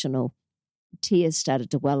emotional. Tears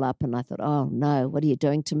started to well up, and I thought, oh, no, what are you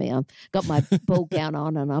doing to me? I've got my ball gown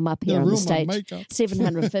on and I'm up here on the stage,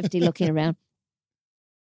 750 looking around.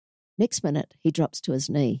 Next minute, he drops to his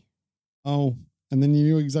knee. Oh, and then you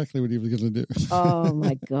knew exactly what he was going to do. Oh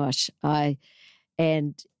my gosh.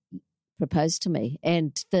 And proposed to me,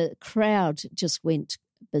 and the crowd just went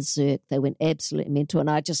berserk. They went absolutely mental, and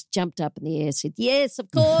I just jumped up in the air, said, yes,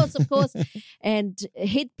 of course, of course. And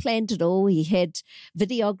he'd planned it all. He had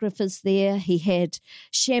videographers there. He had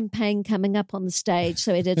champagne coming up on the stage.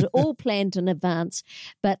 So he had it all planned in advance.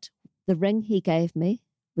 But the ring he gave me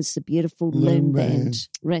was the beautiful loom band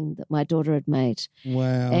ring that my daughter had made.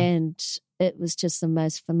 Wow. And it was just the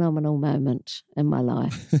most phenomenal moment in my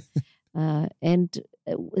life.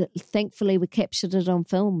 Thankfully, we captured it on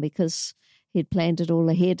film because he'd planned it all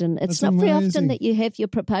ahead. And it's That's not very often amazing. that you have your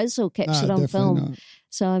proposal captured No, on definitely film. not.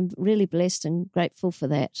 So I'm really blessed and grateful for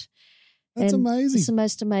that. That's And amazing. It's the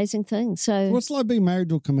most amazing thing. So What's it like being married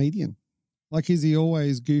to a comedian? Like, is he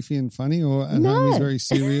always goofy and funny, or at No. home he's very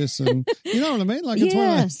serious? And you know what I mean? Like, it's one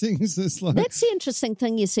of Yeah. those things that's like, that's the interesting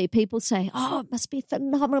thing. You see people say, oh, it must be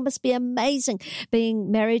phenomenal, it must be amazing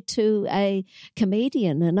being married to a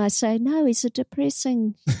comedian. And I say, no, he's a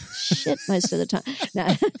depressing shit most of the time. No.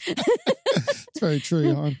 it's very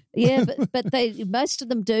true. Yeah, but most of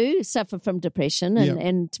them do suffer from depression,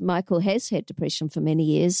 and Michael has had depression for many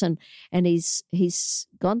years, and he's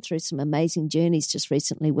gone through some amazing journeys just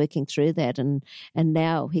recently working through that, and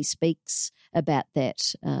now he speaks about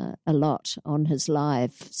that a lot on his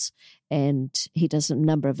lives, and he does a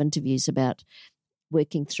number of interviews about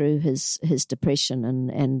working through his depression,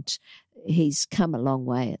 and he's come a long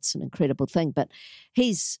way. It's an incredible thing, but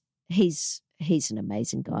he's an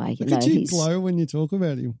amazing guy. Look at you glow when you talk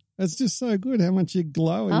about him. It's just so good how much you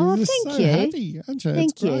glow. And Oh, you're just thank so you. happy, aren't you?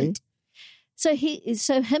 Thank it's great. you. So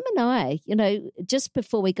him and I, just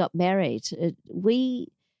before we got married, we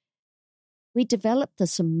developed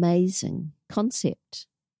this amazing concept.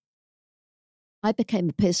 I became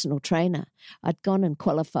a personal trainer. I'd gone and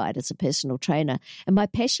qualified as a personal trainer, and my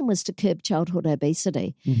passion was to curb childhood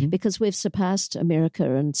obesity because we've surpassed America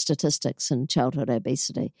in statistics in childhood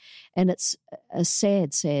obesity, and it's a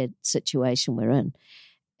sad, sad situation we're in.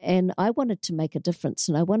 And I wanted to make a difference,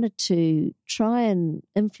 and I wanted to try and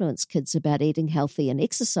influence kids about eating healthy and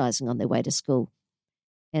exercising on their way to school.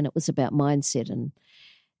 And it was about mindset.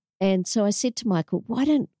 And so I said to Michael, why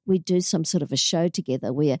don't we do some sort of a show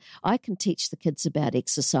together where I can teach the kids about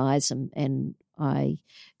exercise and I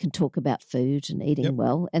can talk about food and eating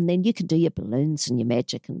well, and then you can do your balloons and your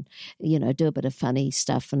magic and, do a bit of funny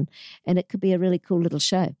stuff, and it could be a really cool little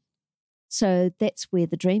show. So that's where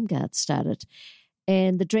the Dream Guards started.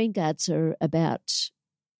 And the Dream Guards are about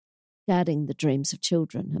guarding the dreams of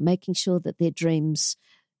children and making sure that their dreams,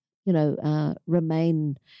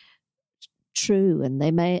 remain true and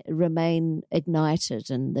they may remain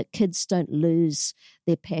ignited, and that kids don't lose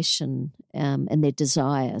their passion and their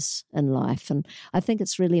desires in life. And I think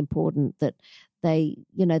it's really important that they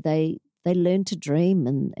learn to dream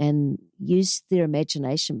and use their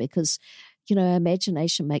imagination, because,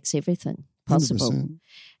 imagination makes everything possible. 100%.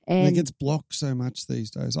 And it gets blocked so much these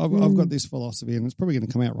days. I've got this philosophy, and it's probably going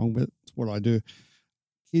to come out wrong, but it's what I do.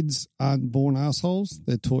 Kids aren't born assholes;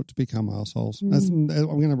 they're taught to become assholes. I'm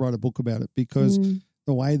going to write a book about it, because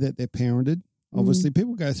the way that they're parented, obviously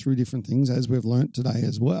people go through different things, as we've learnt today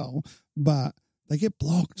as well, but they get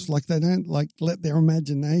blocked. Like they don't let their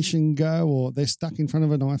imagination go, or they're stuck in front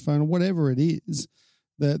of an iPhone or whatever it is.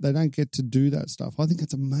 They don't get to do that stuff. I think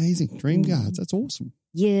it's amazing. Dream Guards, that's awesome.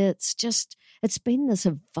 Yeah, it's been this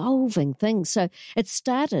evolving thing. So it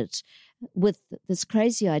started with this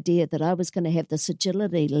crazy idea that I was going to have this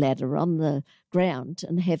agility ladder on the ground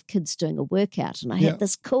and have kids doing a workout. And I had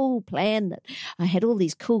this cool plan that I had all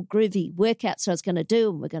these cool groovy workouts I was going to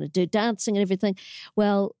do, and we're going to do dancing and everything.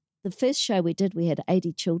 Well, the first show we did, we had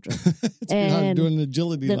 80 children. It's and doing an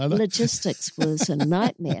agility ladder. The logistics was a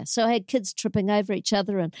nightmare. So I had kids tripping over each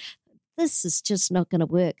other, and this is just not going to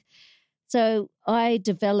work. So I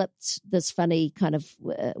developed this funny kind of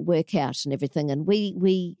workout and everything, and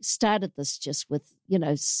we started this just with,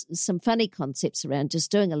 some funny concepts around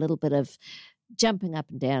just doing a little bit of jumping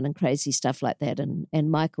up and down and crazy stuff like that,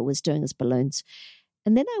 and Michael was doing his balloons.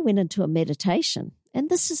 And then I went into a meditation, and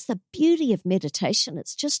this is the beauty of meditation.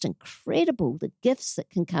 It's just incredible, the gifts that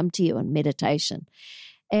can come to you in meditation.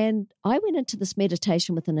 And I went into this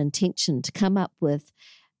meditation with an intention to come up with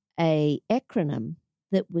an acronym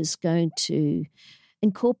that was going to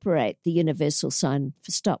incorporate the universal sign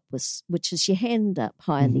for stop, which is your hand up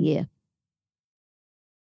high in the air.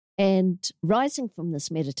 And rising from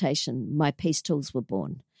this meditation, my peace tools were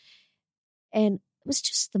born. And it was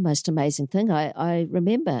just the most amazing thing. I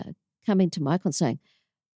remember coming to Michael and saying,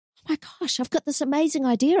 oh my gosh, I've got this amazing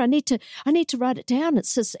idea. I need to write it down.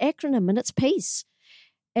 It's this acronym and it's peace.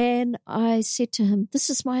 And I said to him, this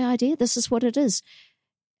is my idea. This is what it is.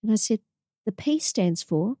 And I said, the P stands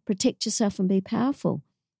for protect yourself and be powerful.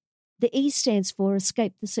 The E stands for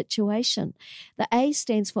escape the situation. The A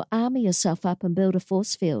stands for armor yourself up and build a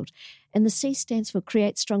force field. And the C stands for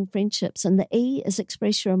create strong friendships. And the E is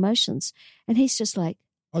express your emotions. And he's just like,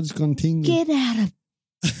 I just continue. Get out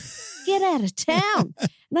of town.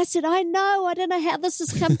 And I said, I know, I don't know how this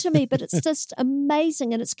has come to me, but it's just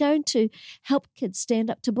amazing. And it's going to help kids stand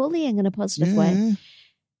up to bullying in a positive way.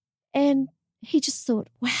 And he just thought,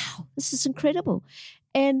 wow, this is incredible.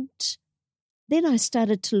 And then I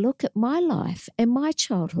started to look at my life and my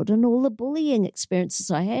childhood and all the bullying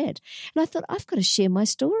experiences I had. And I thought, I've got to share my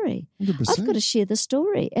story. 100%. I've got to share the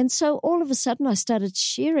story. And so all of a sudden I started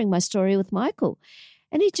sharing my story with Michael.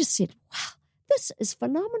 And he just said, wow, this is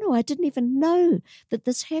phenomenal. I didn't even know that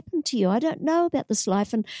this happened to you. I don't know about this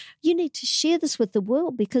life. And you need to share this with the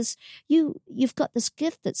world, because you've got this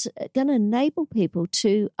gift that's going to enable people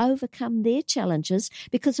to overcome their challenges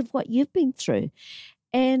because of what you've been through.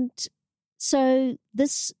 And so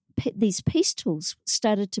these peace tools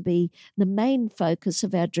started to be the main focus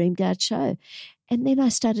of our Dream Guard show. And then I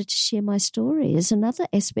started to share my story as another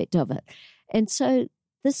aspect of it. And so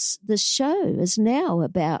this show is now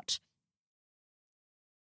about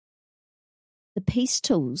the peace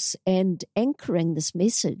tools and anchoring this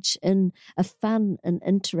message in a fun and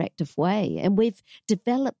interactive way. And we've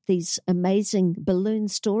developed these amazing balloon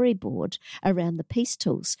storyboard around the peace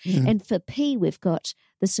tools. Yeah. And for P, we've got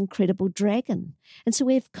this incredible dragon. And so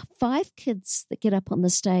we have 5 kids that get up on the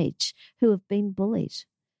stage who have been bullied.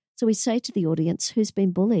 So we say to the audience, who's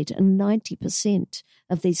been bullied? And 90%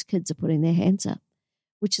 of these kids are putting their hands up,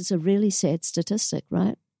 which is a really sad statistic,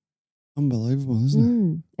 right? Unbelievable,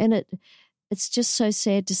 isn't it? And it's just so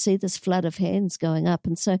sad to see this flood of hands going up.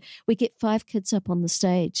 And so we get 5 kids up on the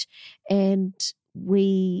stage, and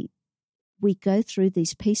we go through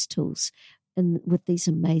these peace tools and with these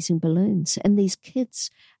amazing balloons, and these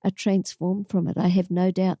kids are transformed from it, I have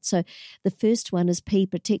no doubt. So the first one is P,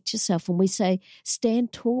 protect yourself, and we say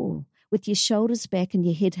stand tall with your shoulders back and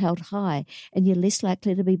your head held high, and you're less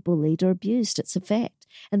likely to be bullied or abused. It's a fact.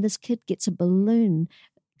 And this kid gets a balloon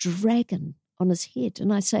dragon on his head,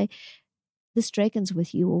 and I say, this dragon's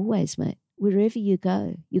with you always, mate. Wherever you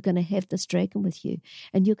go, you're going to have this dragon with you,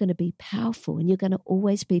 and you're going to be powerful, and you're going to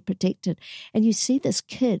always be protected. And you see this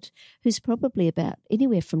kid who's probably about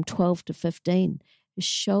anywhere from 12 to 15, his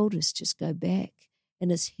shoulders just go back and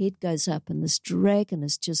his head goes up, and this dragon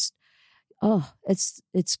is just, it's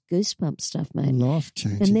goosebump stuff, mate.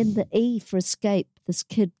 Life-changing. And then the E for escape, this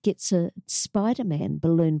kid gets a Spider-Man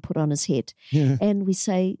balloon put on his head. Yeah. And we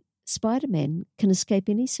say Spider-Man can escape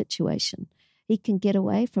any situation. He can get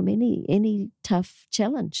away from any tough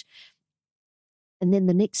challenge. And then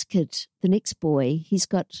the next kid, the next boy, he's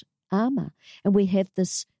got armor. And we have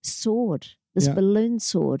this sword, this balloon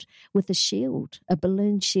sword with a shield, a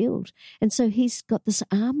balloon shield. And so he's got this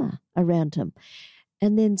armor around him.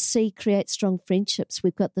 And then C, create strong friendships.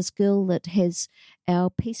 We've got this girl that has our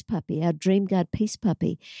peace puppy, our Dream Guard peace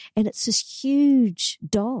puppy, and it's this huge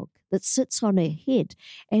dog that sits on her head,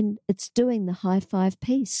 and it's doing the high five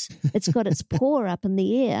peace. It's got its paw up in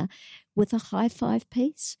the air with a high five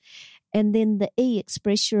peace. And then the E,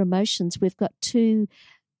 express your emotions. We've got two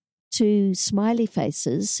smiley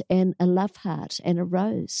faces and a love heart and a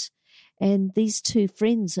rose. And these 2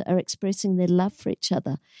 friends are expressing their love for each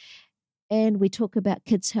other. And we talk about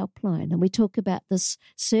Kids Helpline, and we talk about this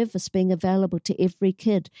service being available to every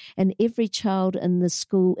kid, and every child in the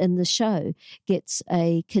school, in the show, gets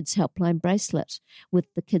a Kids Helpline bracelet with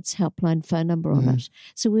the Kids Helpline phone number on it.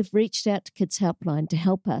 So we've reached out to Kids Helpline to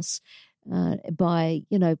help us by,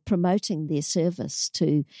 promoting their service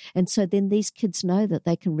too. And so then these kids know that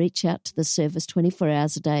they can reach out to the service 24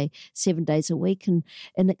 hours a day, 7 days a week, and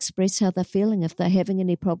express how they're feeling if they're having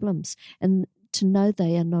any problems, and to know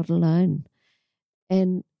they are not alone.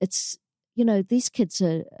 And it's, these kids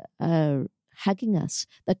are hugging us.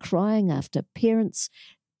 They're crying after. Parents,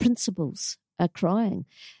 principals are crying.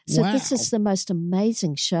 So This is the most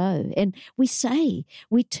amazing show. And we say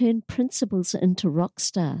we turn principals into rock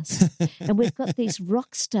stars. And we've got these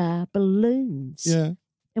rock star balloons. Yeah.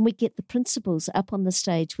 And we get the principals up on the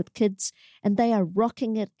stage with kids, and they are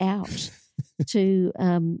rocking it out to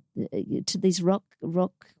these rock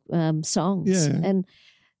songs. Yeah. And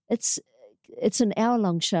it's an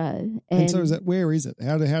hour-long show. And so where is it?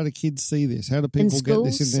 How do kids see this? How do people get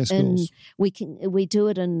this in their schools? And we do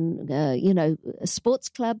it in, sports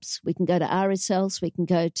clubs. We can go to RSLs. We can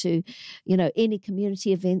go to, any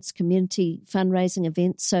community events, community fundraising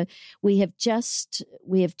events. So we have just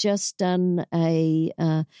done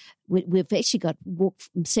we've actually got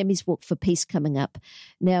Sammy's Walk for Peace coming up.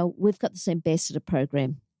 Now, we've got this ambassador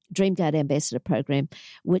program, Dream Guard Ambassador program,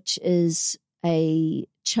 which is a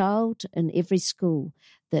child in every school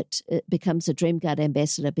that becomes a Dream Guard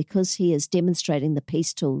ambassador because he is demonstrating the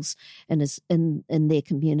peace tools in their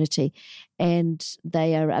community. And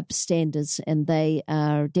they are upstanders, and they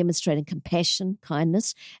are demonstrating compassion,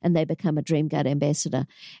 kindness, and they become a Dream Guard ambassador.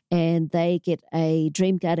 And they get a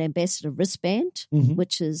Dream Guard ambassador wristband,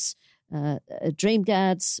 which is a Dream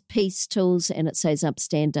Guard's peace tools, and it says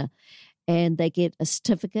upstander. And they get a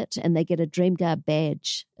certificate, and they get a Dream Guard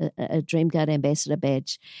badge, a Dream Guard ambassador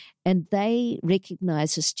badge. And they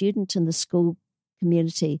recognize a student in the school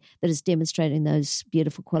community that is demonstrating those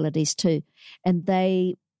beautiful qualities too. And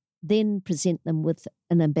they then present them with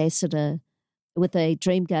an ambassador, with a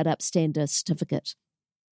Dream Guard upstander certificate.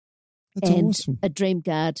 That's and awesome. A Dream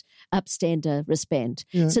Guard upstander wristband.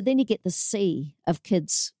 Yeah. So then you get the sea of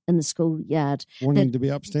kids in the schoolyard wanting to be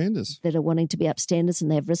upstanders. That are wanting to be upstanders,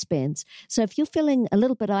 and they have wristbands. So if you're feeling a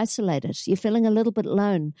little bit isolated, you're feeling a little bit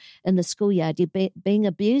alone in the schoolyard, you're being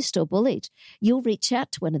abused or bullied, you'll reach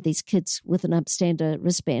out to one of these kids with an upstander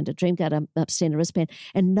wristband, a Dream Guard upstander wristband,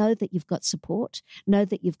 and know that you've got support, know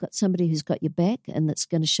that you've got somebody who's got your back and that's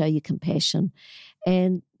going to show you compassion.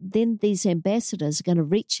 And then these ambassadors are going to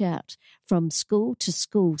reach out from school to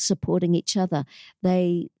school, supporting each other.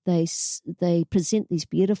 They present these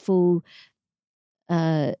beautiful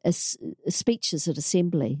speeches at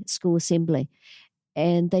school assembly,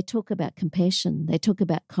 And they talk about compassion. They talk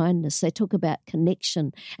about kindness. They talk about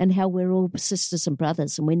connection and how we're all sisters and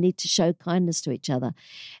brothers and we need to show kindness to each other.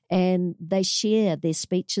 And they share their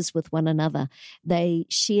speeches with one another. They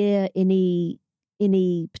share any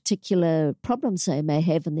particular problems they may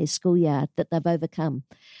have in their schoolyard that they've overcome.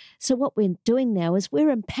 So what we're doing now is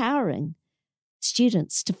we're empowering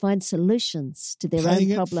students to find solutions to their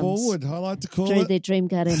own problems. Forward, I like to call through it. their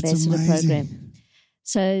DreamGuard Ambassador program.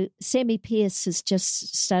 So Sammy Pierce has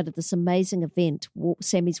just started this amazing event,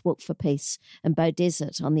 Sammy's Walk for Peace in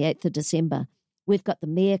Beaudesert on the 8th of December. We've got the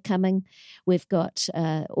mayor coming. We've got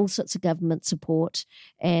all sorts of government support,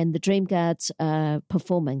 and the DreamGuards are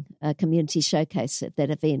performing a community showcase at that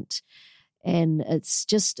event. And it's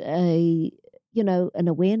just an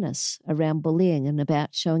awareness around bullying and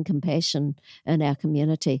about showing compassion in our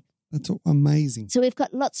community. That's amazing. So we've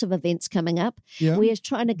got lots of events coming up. Yeah. We're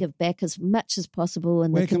trying to give back as much as possible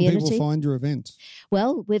in Where the community. can people find your events?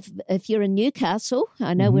 Well, if you're in Newcastle,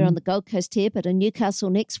 I know we're on the Gold Coast here, but in Newcastle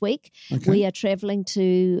next week, we are travelling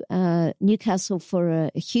to Newcastle for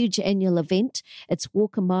a huge annual event. It's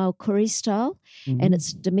Walk a Mile Koori style, and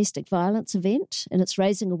it's a domestic violence event, and it's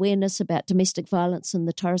raising awareness about domestic violence in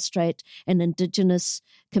the Torres Strait and Indigenous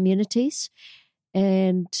communities.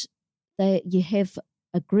 And you have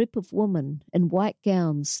a group of women in white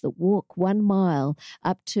gowns that walk 1 mile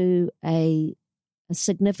up to a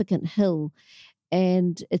significant hill.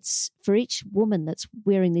 And it's for each woman that's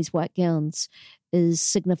wearing these white gowns is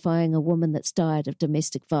signifying a woman that's died of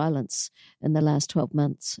domestic violence in the last 12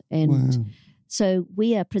 months. And so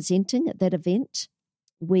we are presenting at that event.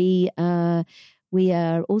 We are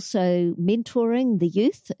also mentoring the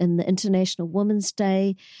youth in the International Women's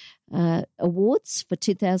Day Awards for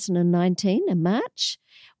 2019 in March.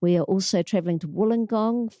 We are also travelling to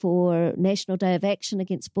Wollongong for National Day of Action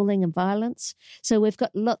Against Bullying and Violence. So we've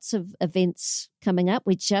got lots of events coming up.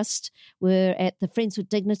 We just were at the Friends with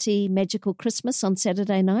Dignity Magical Christmas on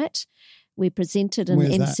Saturday night. We presented and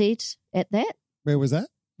emceed at that. Where was that?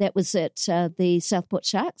 That was at the Southport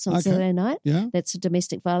Sharks on Saturday night. Yeah. That's a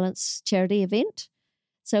domestic violence charity event.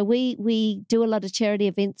 So we do a lot of charity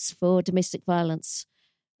events for domestic violence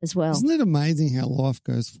as well. Isn't it amazing how life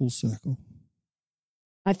goes full circle?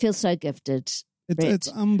 I feel so gifted. It's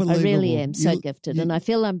unbelievable. I really am so gifted, and I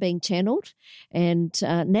feel I'm being channeled. And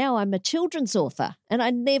now I'm a children's author, and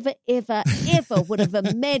I never, ever, ever would have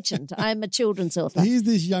imagined I'm a children's author. Here's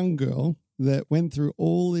this young girl that went through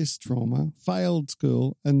all this trauma, failed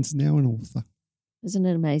school, and is now an author. Isn't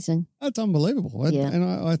it amazing? That's unbelievable. Yeah. And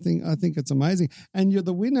I think it's amazing. And you're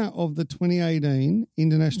the winner of the 2018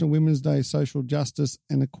 International Women's Day Social Justice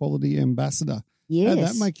and Equality Ambassador. Yes. How did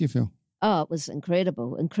that make you feel? Oh, it was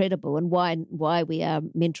incredible, and why we are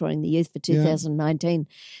mentoring the youth for 2019. Yeah.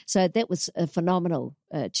 So that was a phenomenal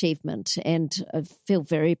achievement, and I feel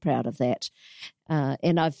very proud of that.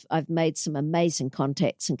 And I've made some amazing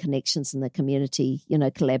contacts and connections in the community,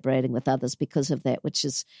 collaborating with others because of that, which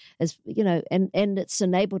is and it's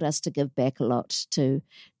enabled us to give back a lot to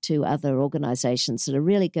other organisations that are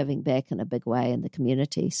really giving back in a big way in the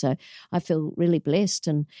community. So I feel really blessed,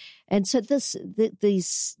 and so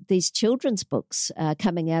these children's books are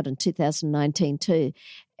coming out in 2019 too,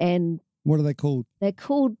 and. What are they called? They're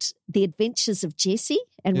called The Adventures of Jessie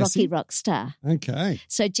and Rocky Rockstar. Okay.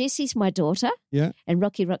 So Jessie's my daughter. Yeah. And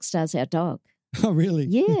Rocky Rockstar's our dog. Oh, really?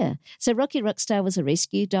 Yeah. So Rocky Rockstar was a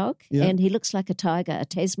rescue dog, and he looks like a tiger, a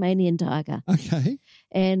Tasmanian tiger. Okay.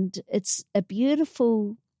 And it's a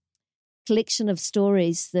beautiful collection of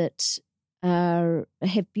stories that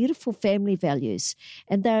have beautiful family values.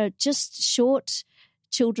 And they're just short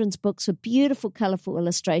children's books with beautiful, colourful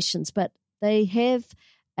illustrations, but they have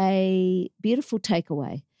a beautiful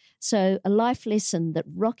takeaway. So a life lesson that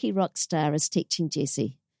Rocky Rockstar is teaching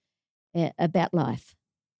Jessie about life.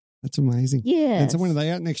 That's amazing. Yeah. And so when are they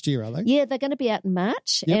out next year, are they? Yeah, they're going to be out in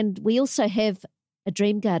March. Yep. And we also have a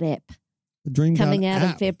DreamGuard app coming out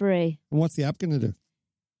in February. And what's the app going to do?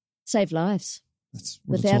 Save lives. That's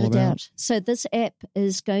what without it's all a doubt. about. So this app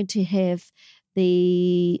is going to have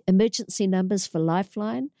the emergency numbers for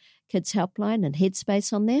Lifeline, Kids Helpline and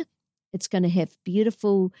Headspace on there. It's going to have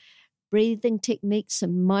beautiful breathing techniques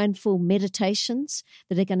and mindful meditations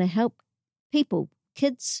that are going to help people,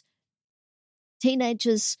 kids,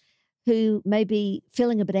 teenagers who may be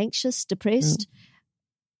feeling a bit anxious, depressed,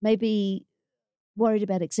 maybe worried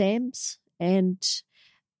about exams, and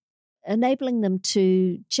enabling them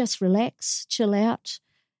to just relax, chill out,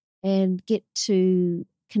 and get to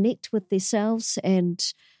connect with themselves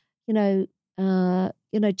and,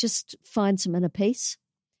 just find some inner peace.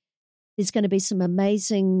 There's going to be some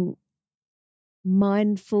amazing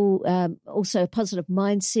mindful, also a positive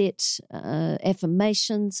mindset,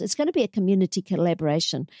 affirmations. It's going to be a community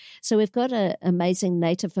collaboration. So we've got an amazing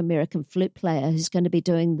Native American flute player who's going to be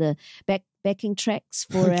doing the backing tracks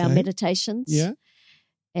for our meditations. Yeah.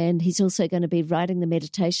 And he's also going to be writing the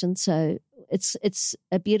meditation. So it's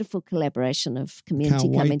a beautiful collaboration of community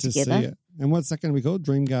Can't wait coming to together. see it. And what's that going to be called?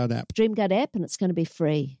 DreamGuard app. DreamGuard app, and it's going to be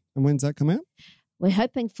free. And when's that come out? We're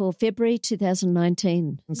hoping for February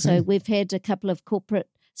 2019. Okay. So we've had a couple of corporate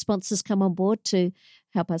sponsors come on board to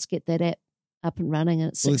help us get that app up and running,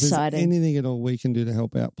 and it's Well, exciting. If there's anything at all we can do to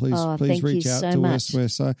help out, please thank reach you out so to much.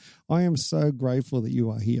 us. I am so grateful that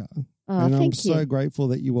you are here. Thank I'm you. so grateful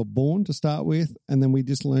that you were born to start with, and then we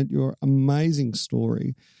just learnt your amazing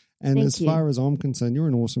story. And Thank as you. far as I'm concerned, you're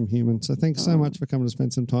an awesome human. So thanks so much for coming to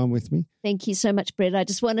spend some time with me. Thank you so much, Brett. I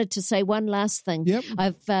just wanted to say one last thing. Yep.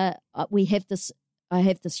 I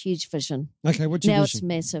have this huge vision. Okay, what's your Now vision? it's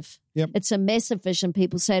massive. Yep. It's a massive vision.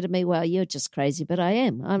 People say to me, well, you're just crazy, but I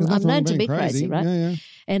am. I'm There's nothing wrong known with to be being crazy, right? Yeah, yeah.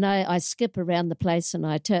 And I skip around the place and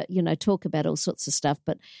I talk about all sorts of stuff,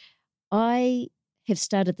 but I have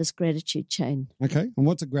started this gratitude chain. Okay, and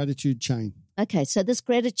what's a gratitude chain? Okay, so this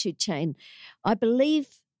gratitude chain, I believe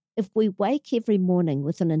if we wake every morning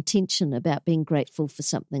with an intention about being grateful for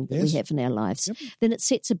something that we Yes. have in our lives, Yep. then it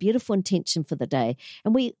sets a beautiful intention for the day.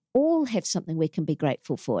 And we all have something we can be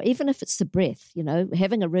grateful for, even if it's the breath,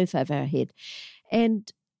 having a roof over our head.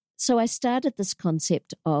 And so I started this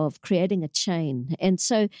concept of creating a chain. And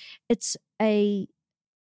so it's a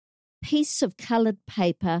piece of coloured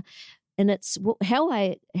paper, and it's how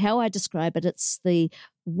I describe it. It's the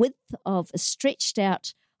width of a stretched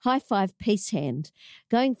out high five peace hand,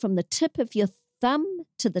 going from the tip of your thumb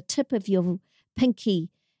to the tip of your pinky,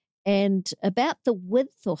 and about the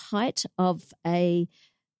width or height of a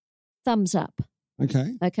thumbs up.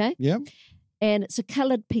 Okay. Okay, Yep. and it's a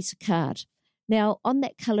coloured piece of card. Now, on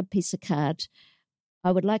that coloured piece of card,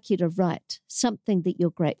 I would like you to write something that you're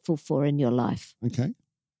grateful for in your life. Okay.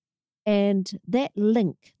 And that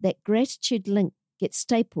link, that gratitude link, gets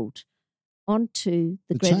stapled onto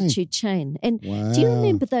the The chain. gratitude chain. And Wow. do you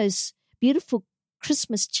remember those beautiful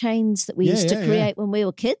Christmas chains that we Yeah, used to yeah, create when we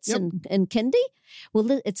were kids Yep. in kindy?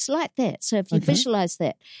 Well, it's like that. So if you Okay. visualize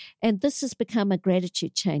that, and this has become a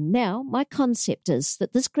gratitude chain. Now, my concept is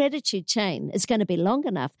that this gratitude chain is going to be long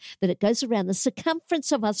enough that it goes around the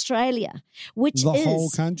circumference of Australia, which The is whole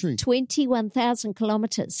country. 21,000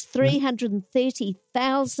 kilometres,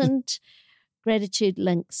 330,000 gratitude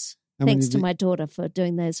links. How many Thanks have to you- my daughter for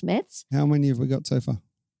doing those maths. How many have we got so far?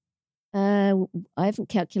 I haven't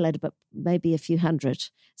calculated, but maybe a few hundred.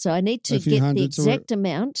 So I need to A few get the hundred, so exact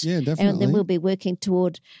amount, Yeah, and definitely. then we'll be working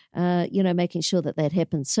toward, making sure that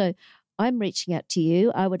happens. So I'm reaching out to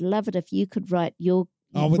you. I would love it if you could write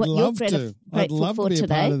I would what love you're to. I'd grateful love for to be a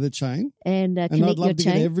today, part of the chain. and And connect I'd love your to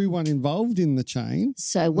chain. get everyone involved in the chain.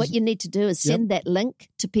 So what you need to do is Yep. send that link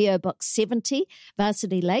to PO Box 70,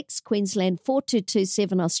 Varsity Lakes, Queensland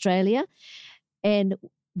 4227, Australia. And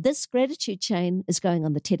this gratitude chain is going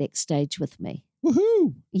on the TEDx stage with me.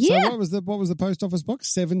 Woohoo! Yeah. So what was the post office box?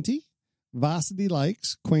 70, Varsity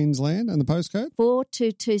Lakes, Queensland, and the postcode.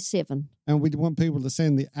 4227 And we want people to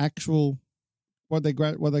send the actual what they're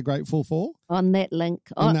grateful for. on that link,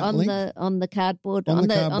 On that on link? the cardboard, On on the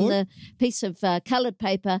the cardboard? piece of coloured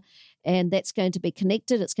paper, and that's going to be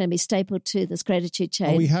connected. It's going to be stapled to this gratitude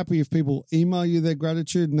chain. Are we happy if people email you their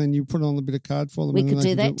gratitude and then you put it on the bit of card for them? We and then could they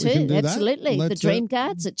do that we too. can do that? Absolutely. The Let's do it.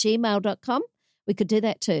 dreamguards@gmail.com. We could do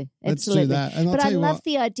that too. Let's do Absolutely. that. And I'll But tell I you love what,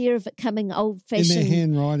 the idea of it coming in old-fashioned their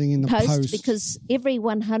handwriting in the post. because every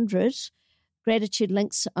 100 gratitude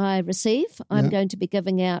links I receive, I'm Yeah. going to be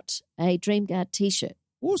giving out a DreamGuard T-shirt,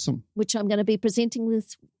 Awesome. which I'm going to be presenting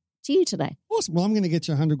to you today. Awesome. Well, I'm going to get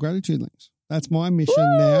you 100 gratitude links. That's my mission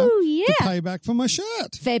now Oh, to yeah. pay back for my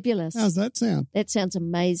shirt. Fabulous. How's that sound? That sounds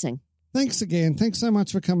amazing. Thanks again. Thanks so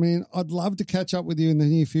much for coming in. I'd love to catch up with you in the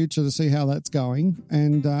near future to see how that's going.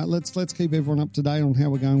 And let's keep everyone up to date on how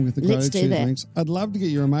we're going with the Let's do gratitude that. links. I'd love to get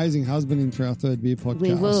your amazing husband in for our Third Beer podcast.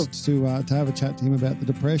 We will. To have a chat to him about the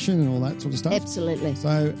depression and all that sort of stuff. Absolutely.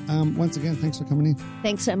 So once again, thanks for coming in.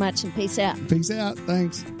 Thanks so much and peace out. Peace out.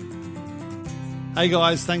 Thanks. Hey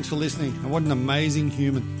guys, thanks for listening. And what an amazing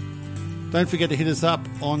human. Don't forget to hit us up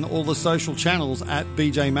on all the social channels at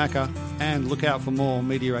BJ Macca and look out for more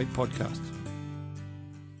Meteor 8 podcasts.